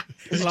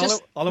 Is it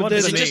just, all I want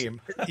is a there's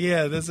name.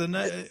 Yeah, there's a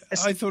name.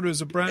 I thought it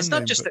was a brand it's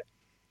name. not just. but-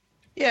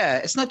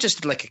 It's not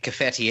just like a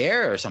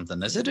cafetiere or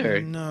something, is it? Or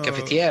No,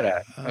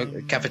 cafetiera,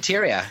 or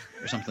cafeteria,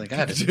 or something like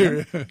that.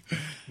 Isn't it?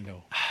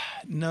 No.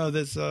 No,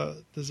 there's a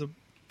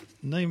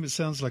name. It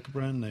sounds like a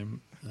brand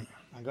name.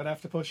 I'm going to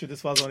have to push you.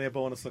 This was only a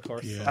bonus, of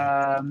course.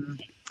 Yeah.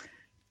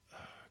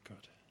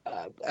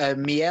 God.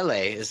 Miele,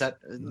 is that?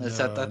 No, Is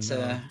that? That's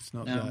no, it's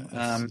not no,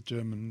 that. It's a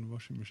German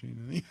washing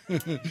machine, I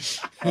think.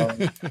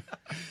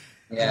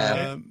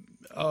 yeah.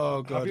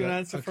 Oh God! Have you an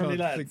answer I for me, can't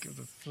lads? think of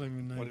the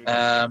flaming name. What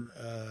have you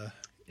got?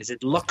 Is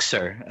it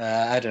Luxor?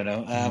 I don't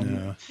know.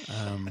 No.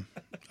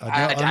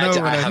 I know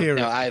when I hear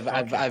it.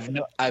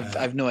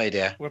 I've no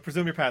idea. We'll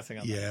presume you're passing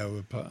on. Yeah,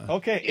 we're part.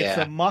 Okay, it's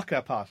Yeah. a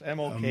mocha pot.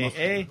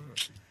 M-O-K-A.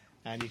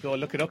 And you go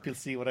look it up, you'll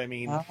see what I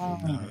mean. No,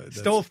 that's-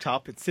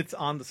 Stovetop. It sits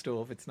on the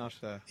stove. It's not...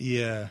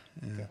 Yeah.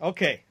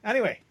 Okay,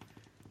 anyway.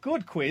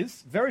 Good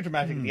quiz. Very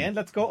dramatic at the end.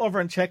 Let's go over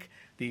and check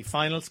the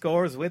final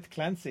scores with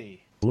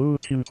Clancy. Blue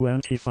team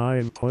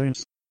 25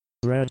 points.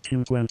 Red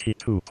team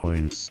 22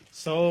 points.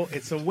 So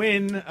it's a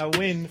win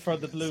for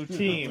the blue Oh,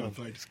 team.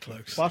 it's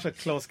close. What a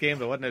close game,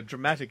 though. What a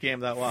dramatic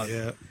game that was.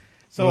 Yeah.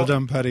 So, Well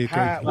done, Paddy.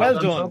 Great. well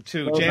done, done folks.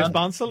 to Well James done.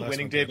 Bonsall, Nice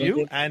winning one.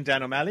 debut, and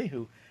Dan O'Malley,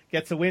 who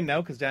gets a win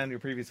now because Dan, your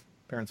previous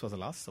appearance was a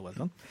loss, so well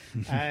done.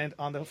 And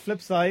on the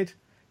flip side,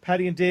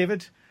 Paddy and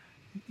David,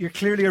 you're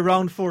clearly a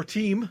round 4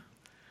 team.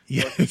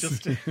 Yes.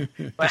 Just, you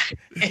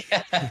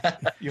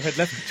had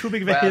left too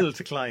big of a Well, hill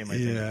to climb, I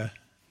think. Yeah.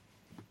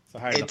 So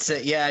hard enough. It's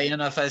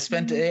if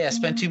I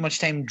spent too much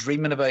time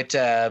dreaming about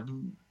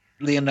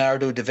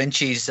Leonardo da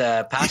Vinci's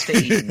pasta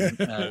eating.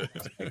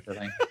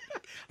 Thing.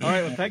 All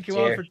right, well, thank you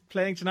all Cheers. for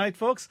playing tonight,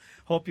 folks.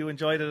 Hope you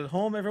enjoyed it at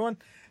home, everyone.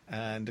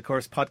 And, of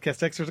course,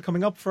 podcast extras are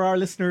coming up for our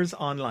listeners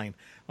online.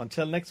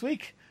 Until next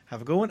week,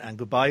 have a good one, and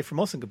goodbye from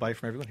us and goodbye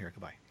from everyone here.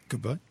 Goodbye.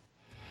 Goodbye.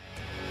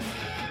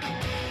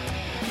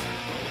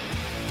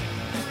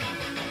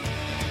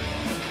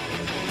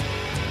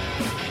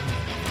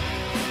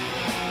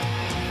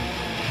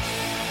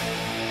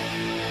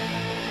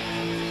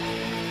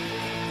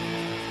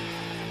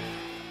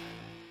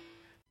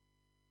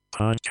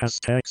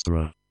 Podcast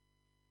extra.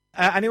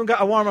 Anyone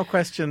got a warm-up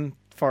question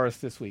for us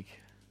this week?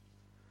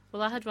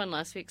 Well, I had one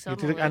last week, so You I'm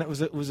did it, all and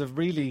right. it was a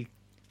really,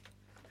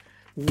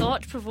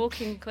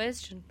 Thought-provoking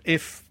question.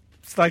 if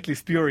slightly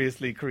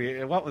spuriously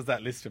created. What was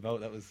that list about?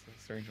 That was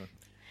a strange one.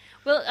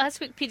 Well,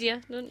 ask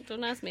Wikipedia.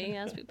 Don't ask me.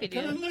 Ask Can I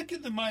Wikipedia. look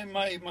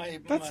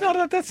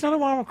at That's not a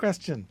warm-up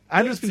question.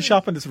 Andrew's been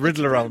shopping this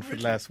riddle around for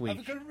the last Have a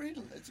week. good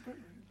riddle. It's a good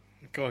riddle.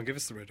 Go on, give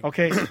us the riddle.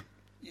 Okay,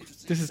 You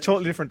just this is say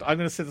totally different. I'm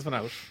going to sit this one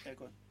out. it. Yeah,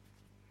 go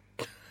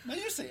on. No,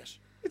 you say it.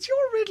 It's your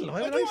riddle.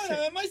 Why would I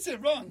say? I might say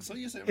it wrong, so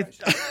you say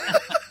it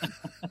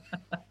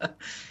right.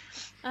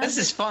 This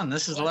is fun.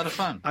 This is a lot of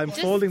fun. I'm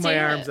Just folding my do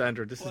arms, it.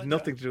 Andrew. This has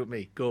nothing to do with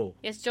me. Go.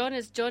 Yes, John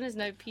is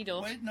now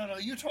pedo. Wait, no,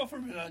 you talk for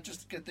a minute. I'll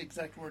just get the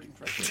exact wording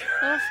correct.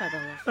 Oh,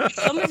 father love.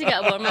 Somebody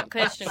get a warm-up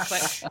question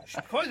quick.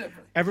 Quite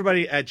everything.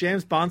 Everybody,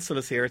 James Bonsall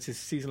is here. It's his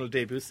seasonal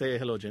debut. Say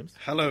hello, James.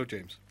 Hello,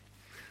 James.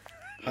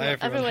 Hi,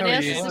 everyone. Everyone How are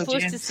else you? is Hello,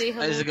 supposed to James. say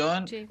hello. How's it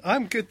going? Jay.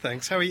 I'm good,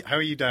 thanks. How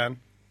are you, Dan?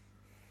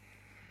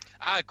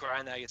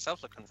 Grand now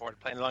yourself. Looking forward to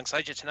playing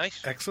alongside you tonight.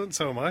 Excellent,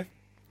 so am I.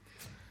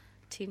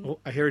 Team. Oh,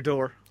 I hear a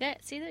door. Yeah,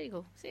 see, there you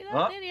go. See that?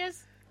 What? There he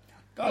is.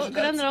 Got Oh, it,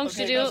 go down the wrong okay,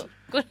 studio.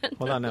 got it. Go down.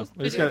 Hold on now.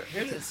 We just Studio. got.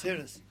 Here it is, here it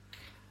is.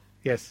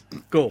 Yes.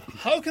 Go.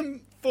 How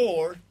can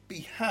 4 be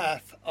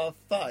half of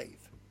 5?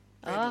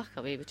 Oh,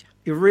 come here with you.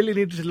 You really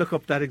needed to look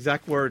up that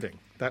exact wording.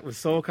 That was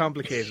so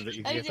complicated that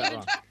you I can get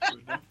that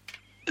did. wrong.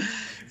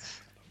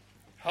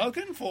 How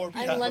can 4 be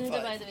I'm half Linda,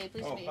 of by 5? the way.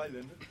 Please Oh, me. hi,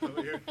 Linda.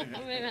 Over here. Oh, wait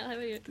a minute, how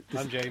are you?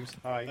 I'm James.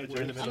 Hi. We're in the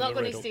I'm middle not of going the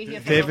to riddle. stay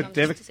here for David, long.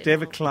 David, just to say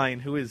David hello. Klein,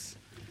 who is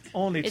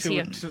only Is two,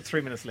 here.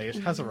 3 minutes late,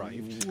 has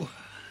arrived.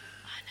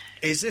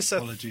 Is this a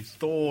Apologies.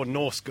 Thor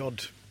Norse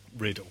god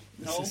riddle?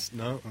 No.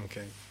 No?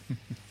 Okay.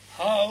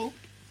 How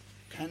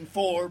can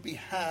 4 be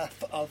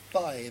half of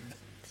 5?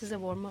 This is a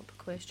warm-up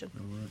question.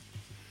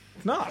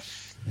 It's not.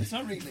 It's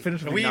not really.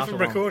 Definitively Are we not even a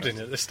wrong recording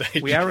question. at this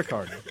stage? We are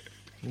recording.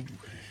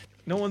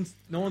 No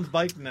one's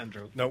biting,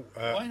 Andrew. No.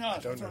 Why not?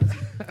 I don't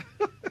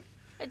know.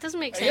 It doesn't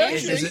make Are you sense.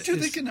 actually Is it- too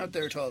is- thinking out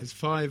there at all? It's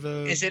 5.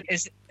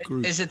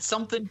 Group. Is it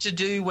something to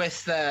do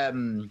with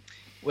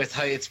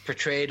how it's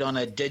portrayed on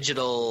a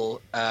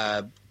digital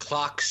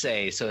clock,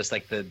 say? So it's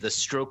like the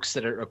strokes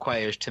that it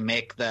requires to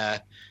make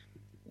the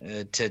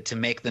to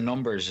make the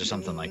numbers or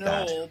something like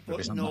that. Or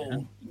But something like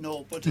that.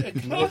 no, but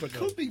it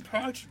could be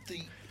part of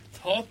the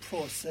thought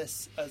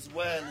process as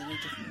well in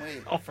a different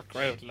way. Oh, for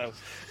crying out loud.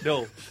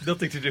 No,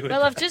 nothing to do with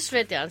Well, that. I've just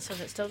read the answer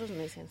and it still doesn't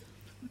make sense.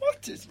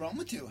 What is wrong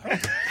with you? How are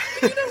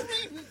you not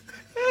reading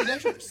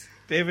letters?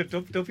 David,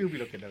 don't you be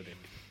looking now, David.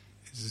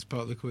 Is this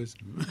part of the quiz?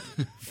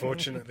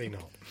 Fortunately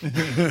not.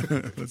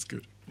 That's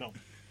good. No.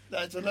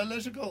 That's what I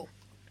let it go.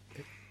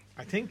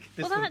 I think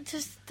this Well, one-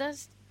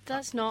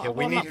 that's not Yeah, a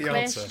we need warm-up the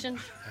answer. question.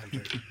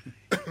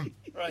 Andrew.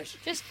 Right,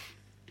 Just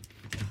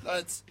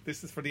lads.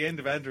 this is for the end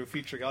of Andrew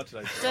featuring on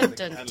tonight. dun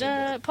dun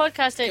dun.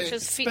 Podcast Okay,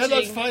 extras spell out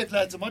featuring. 5,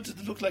 lads, and what does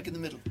it look like in the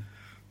middle?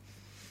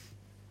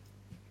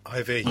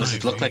 IV. Does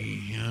it look like?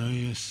 Yeah,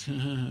 yes.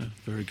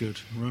 Very good.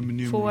 Roman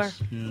numerals.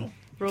 4. Yeah.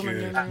 Roman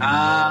Good. numerals.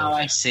 Ah,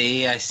 I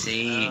see. Right.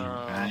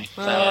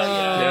 Yeah,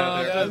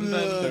 yeah,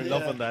 they're yeah.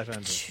 loving that,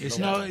 Andrew. It's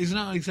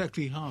not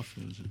exactly half,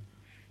 is it?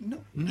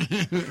 No.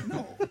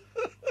 No.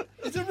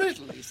 It's a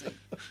riddle, you see.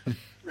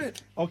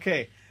 Riddle.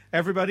 Okay,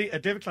 everybody,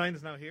 David Klein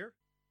is now here.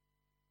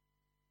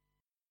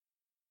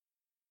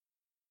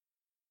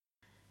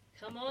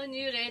 Come on,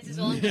 you Red is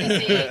all I'm going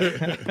to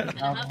say. And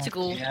I have to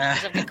go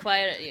because I've been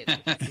quiet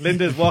at you.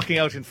 Linda's walking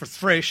out in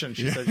frustration.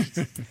 She said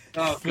she's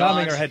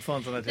slamming her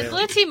headphones on the The table.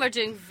 blue team are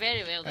doing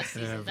very well this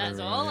season. That's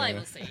all I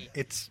will say.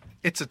 It's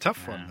a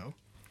tough one, though.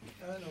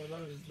 I know, a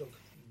lot of his look.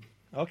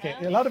 Okay,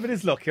 a lot of it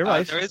is luck. You're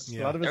right. There is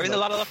a lot of it there is is a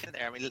luck. lot of luck in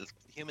there. I mean,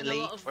 Human And a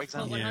League, lot of for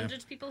example.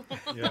 100 people.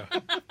 Yeah.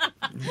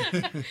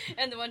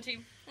 And the one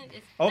team.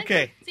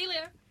 Okay. See you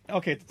later.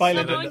 Okay, bye,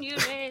 Come Linda. on, you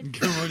Red.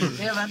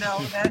 Yeah, Linda, all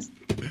the best.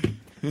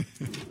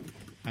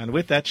 And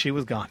with that, she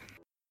was gone.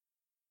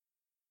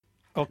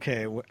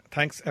 Okay,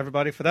 thanks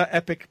everybody for that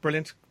epic,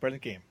 brilliant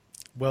game.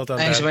 Well done,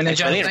 Thanks, Dan. really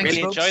enjoyed it. Brilliant, Thanks,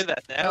 really folks. enjoyed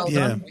that. Now. Well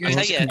Yeah. done. Well,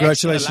 tell you,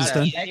 congratulations,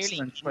 excellent, Dan.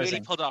 Nearly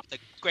Quizzing. pulled off the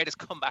greatest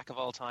comeback of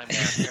all time. There.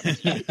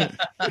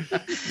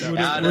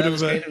 It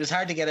was great. It was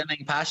hard to get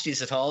anything past you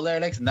at all there,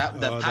 like, and that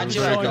that was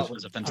Paggio very I thought good.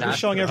 was a I'm just fantastic.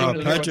 showing Oh,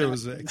 everyone Paggio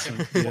was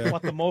excellent. Yeah.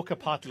 what the mocha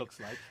pot looks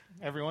like.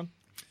 Everyone,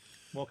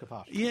 mocha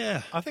pot.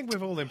 Yeah. I think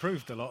we've all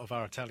improved a lot of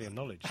our Italian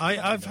knowledge.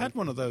 I've had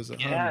one of those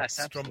at home. Yes,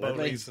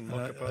 Strombolis and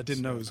I mocha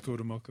didn't know it was called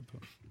a mocha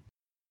pot.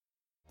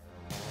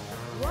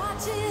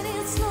 Watching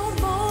it slowly